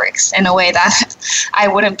such works in a way that I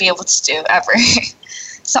wouldn't be able to do ever.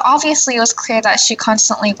 So obviously it was clear that she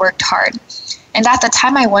constantly worked hard. And at the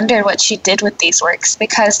time I wondered what she did with these works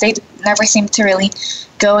because they never seemed to really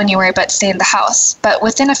go anywhere but stay in the house. But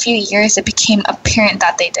within a few years it became apparent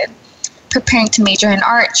that they did. Preparing to major in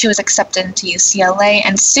art, she was accepted into UCLA,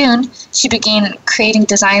 and soon she began creating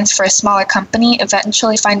designs for a smaller company,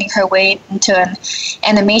 eventually finding her way into an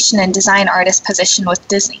animation and design artist position with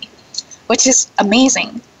Disney, which is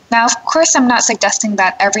amazing. Now, of course, I'm not suggesting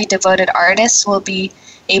that every devoted artist will be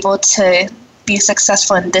able to be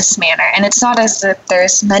successful in this manner, and it's not as if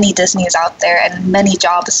there's many Disneys out there and many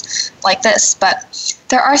jobs like this, but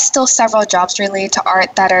there are still several jobs related to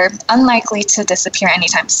art that are unlikely to disappear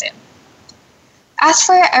anytime soon. As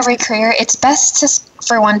for every career, it's best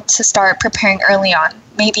for one to start preparing early on,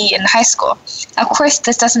 maybe in high school. Of course,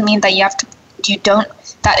 this doesn't mean that if you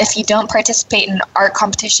don't participate in art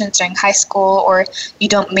competitions during high school or you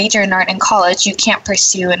don't major in art in college, you can't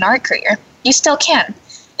pursue an art career. You still can.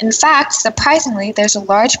 In fact, surprisingly, there's a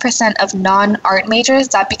large percent of non-art majors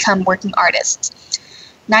that become working artists.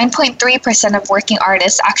 9.3% of working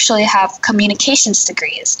artists actually have communications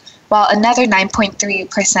degrees, while another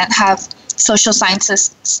 9.3% have social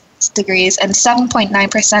sciences degrees, and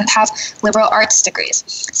 7.9% have liberal arts degrees.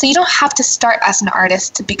 So you don't have to start as an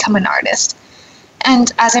artist to become an artist.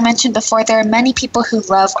 And as I mentioned before, there are many people who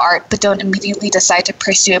love art but don't immediately decide to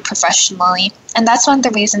pursue it professionally. And that's one of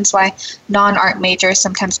the reasons why non-art majors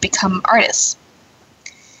sometimes become artists.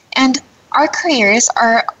 And art careers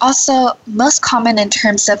are also most common in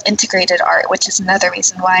terms of integrated art, which is another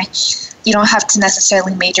reason why you don't have to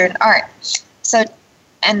necessarily major in art.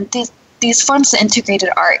 these forms of integrated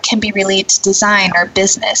art can be related to design or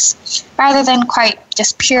business, rather than quite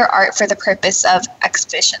just pure art for the purpose of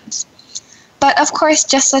exhibitions. But of course,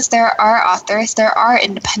 just as there are authors, there are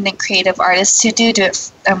independent creative artists who do to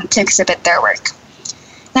exhibit their work.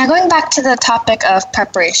 Now, going back to the topic of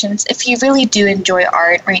preparations, if you really do enjoy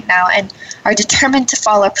art right now and are determined to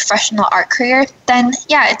follow a professional art career, then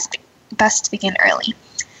yeah, it's best to begin early.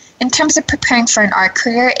 In terms of preparing for an art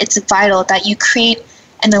career, it's vital that you create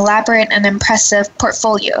an elaborate and impressive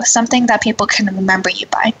portfolio, something that people can remember you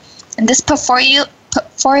by. And this portfolio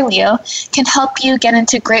can help you get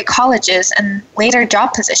into great colleges and later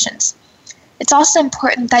job positions. It's also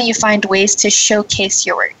important that you find ways to showcase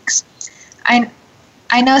your works.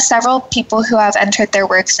 I know several people who have entered their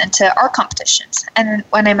works into art competitions. And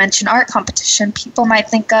when I mention art competition, people might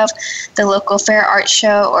think of the local fair art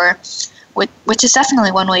show, or which is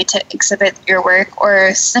definitely one way to exhibit your work,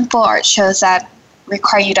 or simple art shows that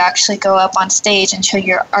require you to actually go up on stage and show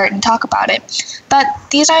your art and talk about it. But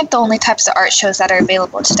these aren't the only types of art shows that are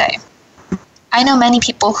available today. I know many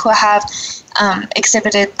people who have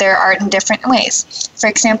exhibited their art in different ways. For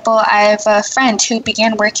example, I have a friend who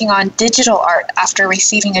began working on digital art after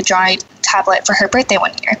receiving a drawing tablet for her birthday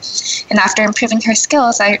one year. And after improving her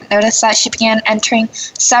skills, I noticed that she began entering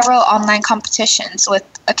several online competitions with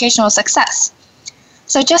occasional success.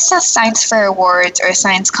 So just as science fair awards or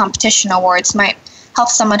science competition awards might help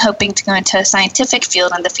someone hoping to go into a scientific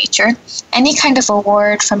field in the future, any kind of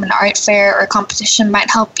award from an art fair or competition might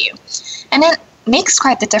help you. And it makes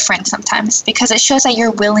quite the difference sometimes, because it shows that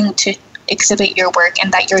you're willing to exhibit your work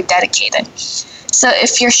and that you're dedicated. So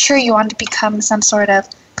if you're sure you want to become some sort of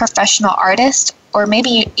professional artist, or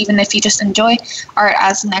maybe even if you just enjoy art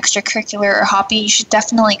as an extracurricular or hobby, you should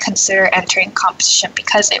definitely consider entering competition,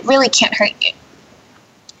 because it really can't hurt you.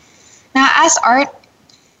 Now, as art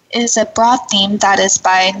is a broad theme that is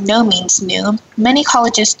by no means new, many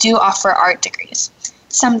colleges do offer art degrees.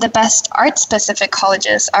 Some of the best art-specific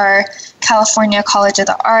colleges are California College of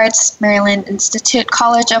the Arts, Maryland Institute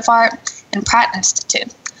College of Art, and Pratt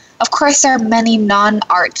Institute. Of course, there are many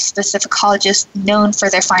non-art specific colleges known for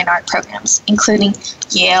their fine art programs, including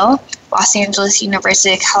Yale, Los Angeles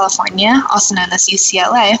University of California, also known as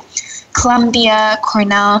UCLA, Columbia,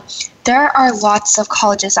 Cornell. There are lots of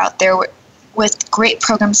colleges out there with great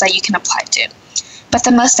programs that you can apply to. But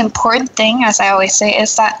the most important thing, as I always say,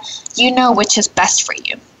 is that you know which is best for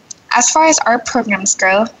you. As far as art programs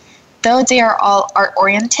go, though they are all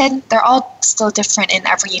art-oriented, they're all still different in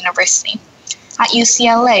every university. At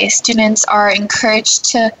UCLA, students are encouraged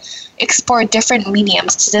to explore different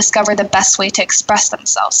mediums to discover the best way to express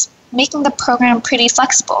themselves, making the program pretty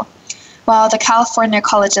flexible. While the California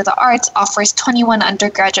College of the Arts offers 21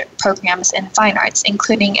 undergraduate programs in fine arts,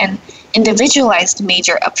 including an individualized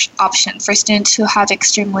major option for students who have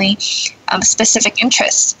extremely specific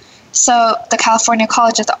interests. So the California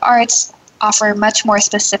College of the Arts offer much more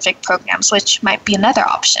specific programs, which might be another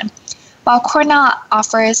option. While Cornell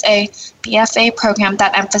offers a BFA program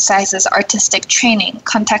that emphasizes artistic training,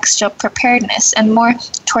 contextual preparedness, and more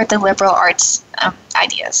toward the liberal arts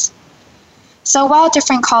ideas. So while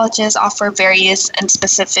different colleges offer various and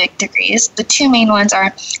specific degrees, the two main ones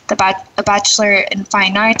are a Bachelor in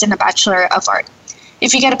Fine Arts and a Bachelor of Art.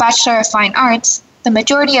 If you get a Bachelor of Fine Arts, the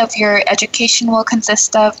majority of your education will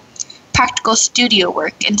consist of practical studio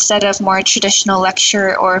work instead of more traditional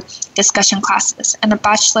lecture or discussion classes, and a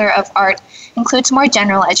Bachelor of Art includes more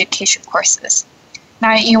general education courses.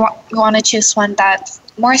 Now you want to choose one that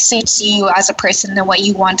more suits you as a person and what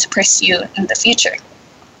you want to pursue in the future.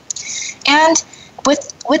 And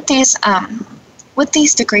with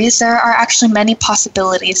these degrees, there are actually many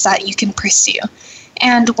possibilities that you can pursue.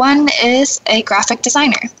 And one is a graphic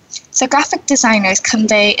designer. So graphic designers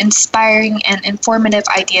convey inspiring and informative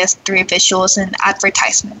ideas through visuals and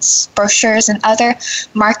advertisements, brochures, and other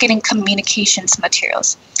marketing communications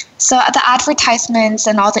materials. So the advertisements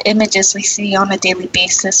and all the images we see on a daily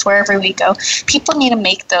basis, wherever we go, people need to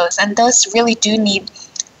make those, and those really do need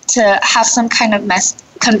to have some kind of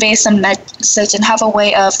convey some message and have a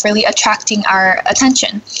way of really attracting our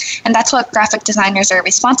attention. And that's what graphic designers are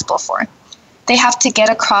responsible for. They have to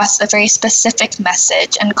get across a very specific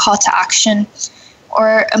message and call to action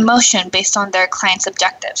or emotion based on their client's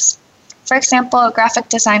objectives. For example, a graphic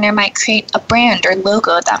designer might create a brand or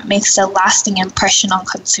logo that makes a lasting impression on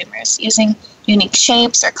consumers using unique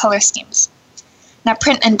shapes or color schemes. Now,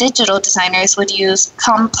 print and digital designers would use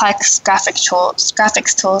complex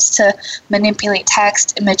graphics tools to manipulate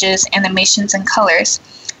text, images, animations, and colors,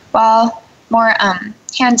 while more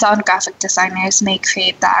hands-on graphic designers may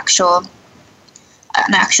create the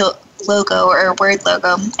an actual logo or word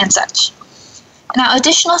logo and such. Now,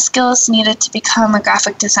 additional skills needed to become a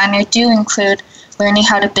graphic designer do include learning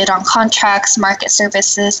how to bid on contracts, market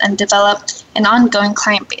services, and develop an ongoing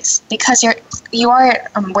client base, because you are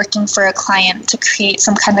working for a client to create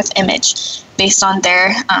some kind of image based on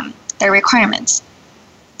their requirements.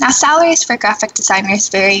 Now, salaries for graphic designers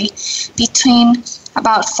vary between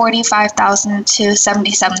about $45,000 to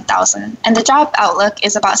 $77,000, and the job outlook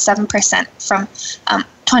is about 7% from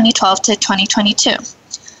 2012 to 2022.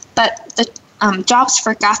 But the jobs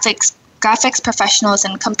for graphics professionals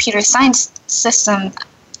in computer systems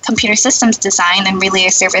design and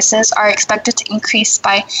related services are expected to increase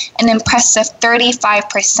by an impressive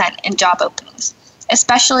 35% in job openings,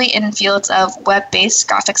 especially in fields of web-based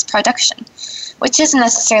graphics production, which isn't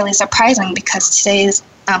necessarily surprising because today's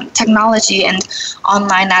technology and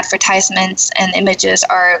online advertisements and images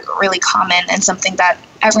are really common and something that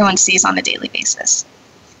everyone sees on a daily basis.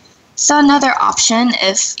 So another option,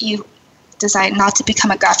 if you decide not to become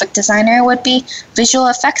a graphic designer, would be visual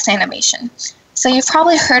effects animation. So you've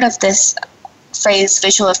probably heard of this phrase,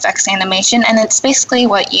 visual effects animation, and it's basically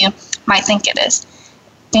what you might think it is: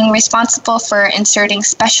 being responsible for inserting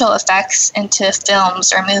special effects into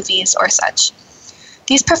films or movies or such.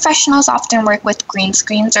 These professionals often work with green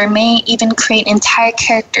screens or may even create entire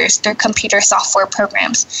characters through computer software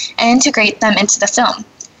programs and integrate them into the film.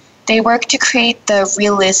 They work to create the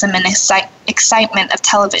realism and excitement of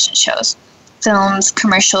television shows, films,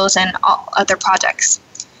 commercials, and all other projects.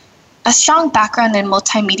 A strong background in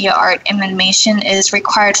multimedia art and animation is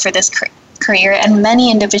required for this career, and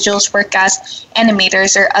many individuals work as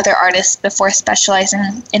animators or other artists before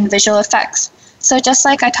specializing in visual effects. So just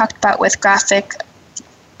like I talked about with graphic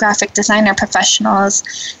designer professionals,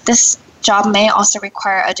 this job may also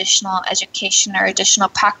require additional education or additional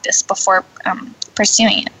practice before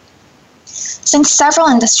pursuing it. Since several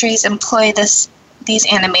industries employ these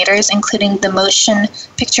animators, including the motion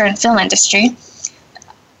picture and film industry,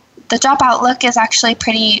 the job outlook is actually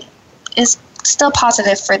is still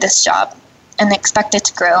positive for this job and expected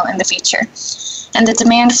to grow in the future. And the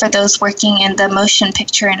demand for those working in the motion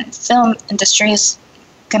picture and film industry is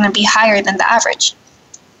going to be higher than the average.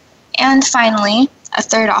 And finally, a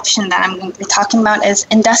third option that I'm going to be talking about is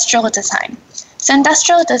industrial design. So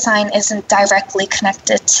industrial design isn't directly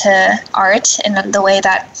connected to art in the way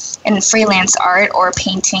that in freelance art or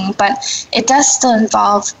painting, but it does still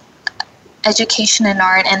involve education in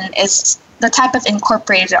art, and it's the type of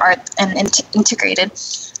incorporated art and integrated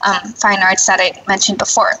fine arts that I mentioned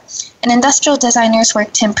before. And industrial designers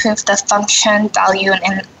work to improve the function, value,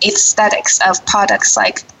 and aesthetics of products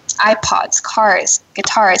like iPods, cars,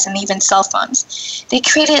 guitars, and even cell phones. They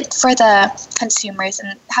create it for the consumers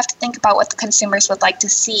and have to think about what the consumers would like to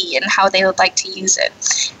see and how they would like to use it.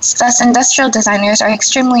 Thus, industrial designers are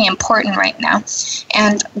extremely important right now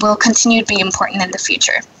and will continue to be important in the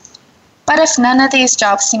future. But if none of these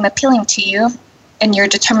jobs seem appealing to you and you're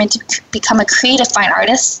determined to become a creative fine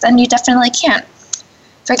artist, then you definitely can.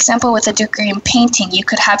 For example, with a degree in painting, you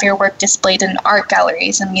could have your work displayed in art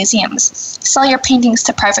galleries and museums, sell your paintings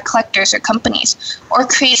to private collectors or companies, or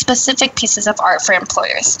create specific pieces of art for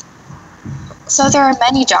employers. So there are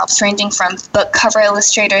many jobs ranging from book cover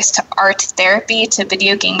illustrators to art therapy to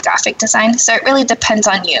video game graphic design, so it really depends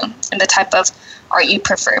on you and the type of art you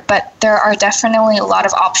prefer, but there are definitely a lot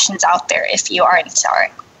of options out there if you are into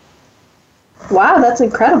art. Wow, that's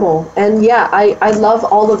incredible. And yeah, I love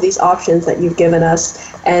all of these options that you've given us,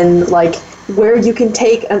 and like where you can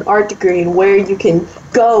take an art degree and where you can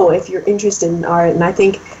go if you're interested in art. And I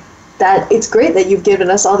think that it's great that you've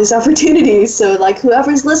given us all these opportunities. So like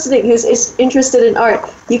whoever's listening who's interested in art,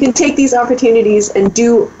 you can take these opportunities and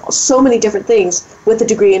do so many different things with a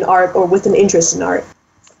degree in art or with an interest in art.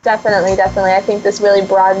 Definitely. I think this really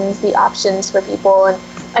broadens the options for people, and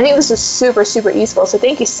I think this was super, super useful. So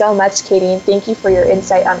thank you so much, Katie, and thank you for your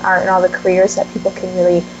insight on art and all the careers that people can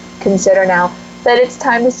really consider now. But it's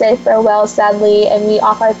time to say farewell, sadly, and we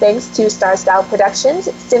offer our thanks to Star Style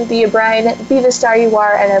Productions, Cynthia Bryan, Be the Star You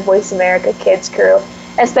Are, and our Voice America Kids crew,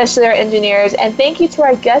 especially our engineers. And thank you to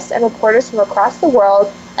our guests and reporters from across the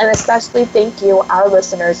world, and especially thank you, our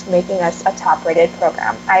listeners, for making us a top-rated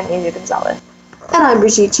program. I'm Amy Gonzalez. And I'm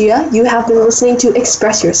Brigitte. You have been listening to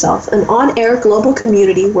Express Yourself, an on-air global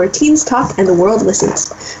community where teens talk and the world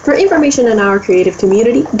listens. For information on our creative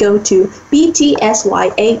community, go to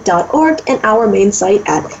btsya.org and our main site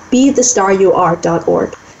at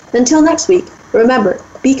bethestaryouare.org. Until next week, remember,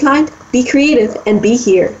 be kind, be creative, and be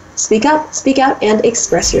here. Speak up, speak out, and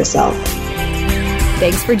express yourself.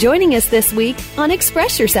 Thanks for joining us this week on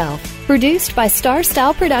Express Yourself, produced by Star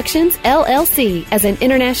Style Productions, LLC, as an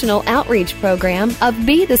international outreach program of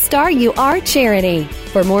Be the Star You Are charity.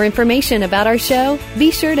 For more information about our show, be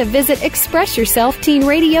sure to visit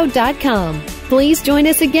expressyourselfteenradio.com. Please join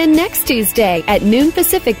us again next Tuesday at noon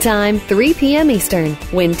Pacific Time, 3 p.m. Eastern,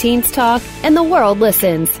 when teens talk and the world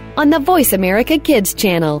listens on the Voice America Kids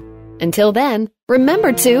channel. Until then,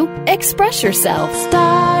 remember to express yourself.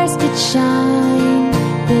 Stars could shine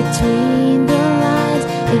between the lines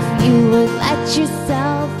if you would let yourself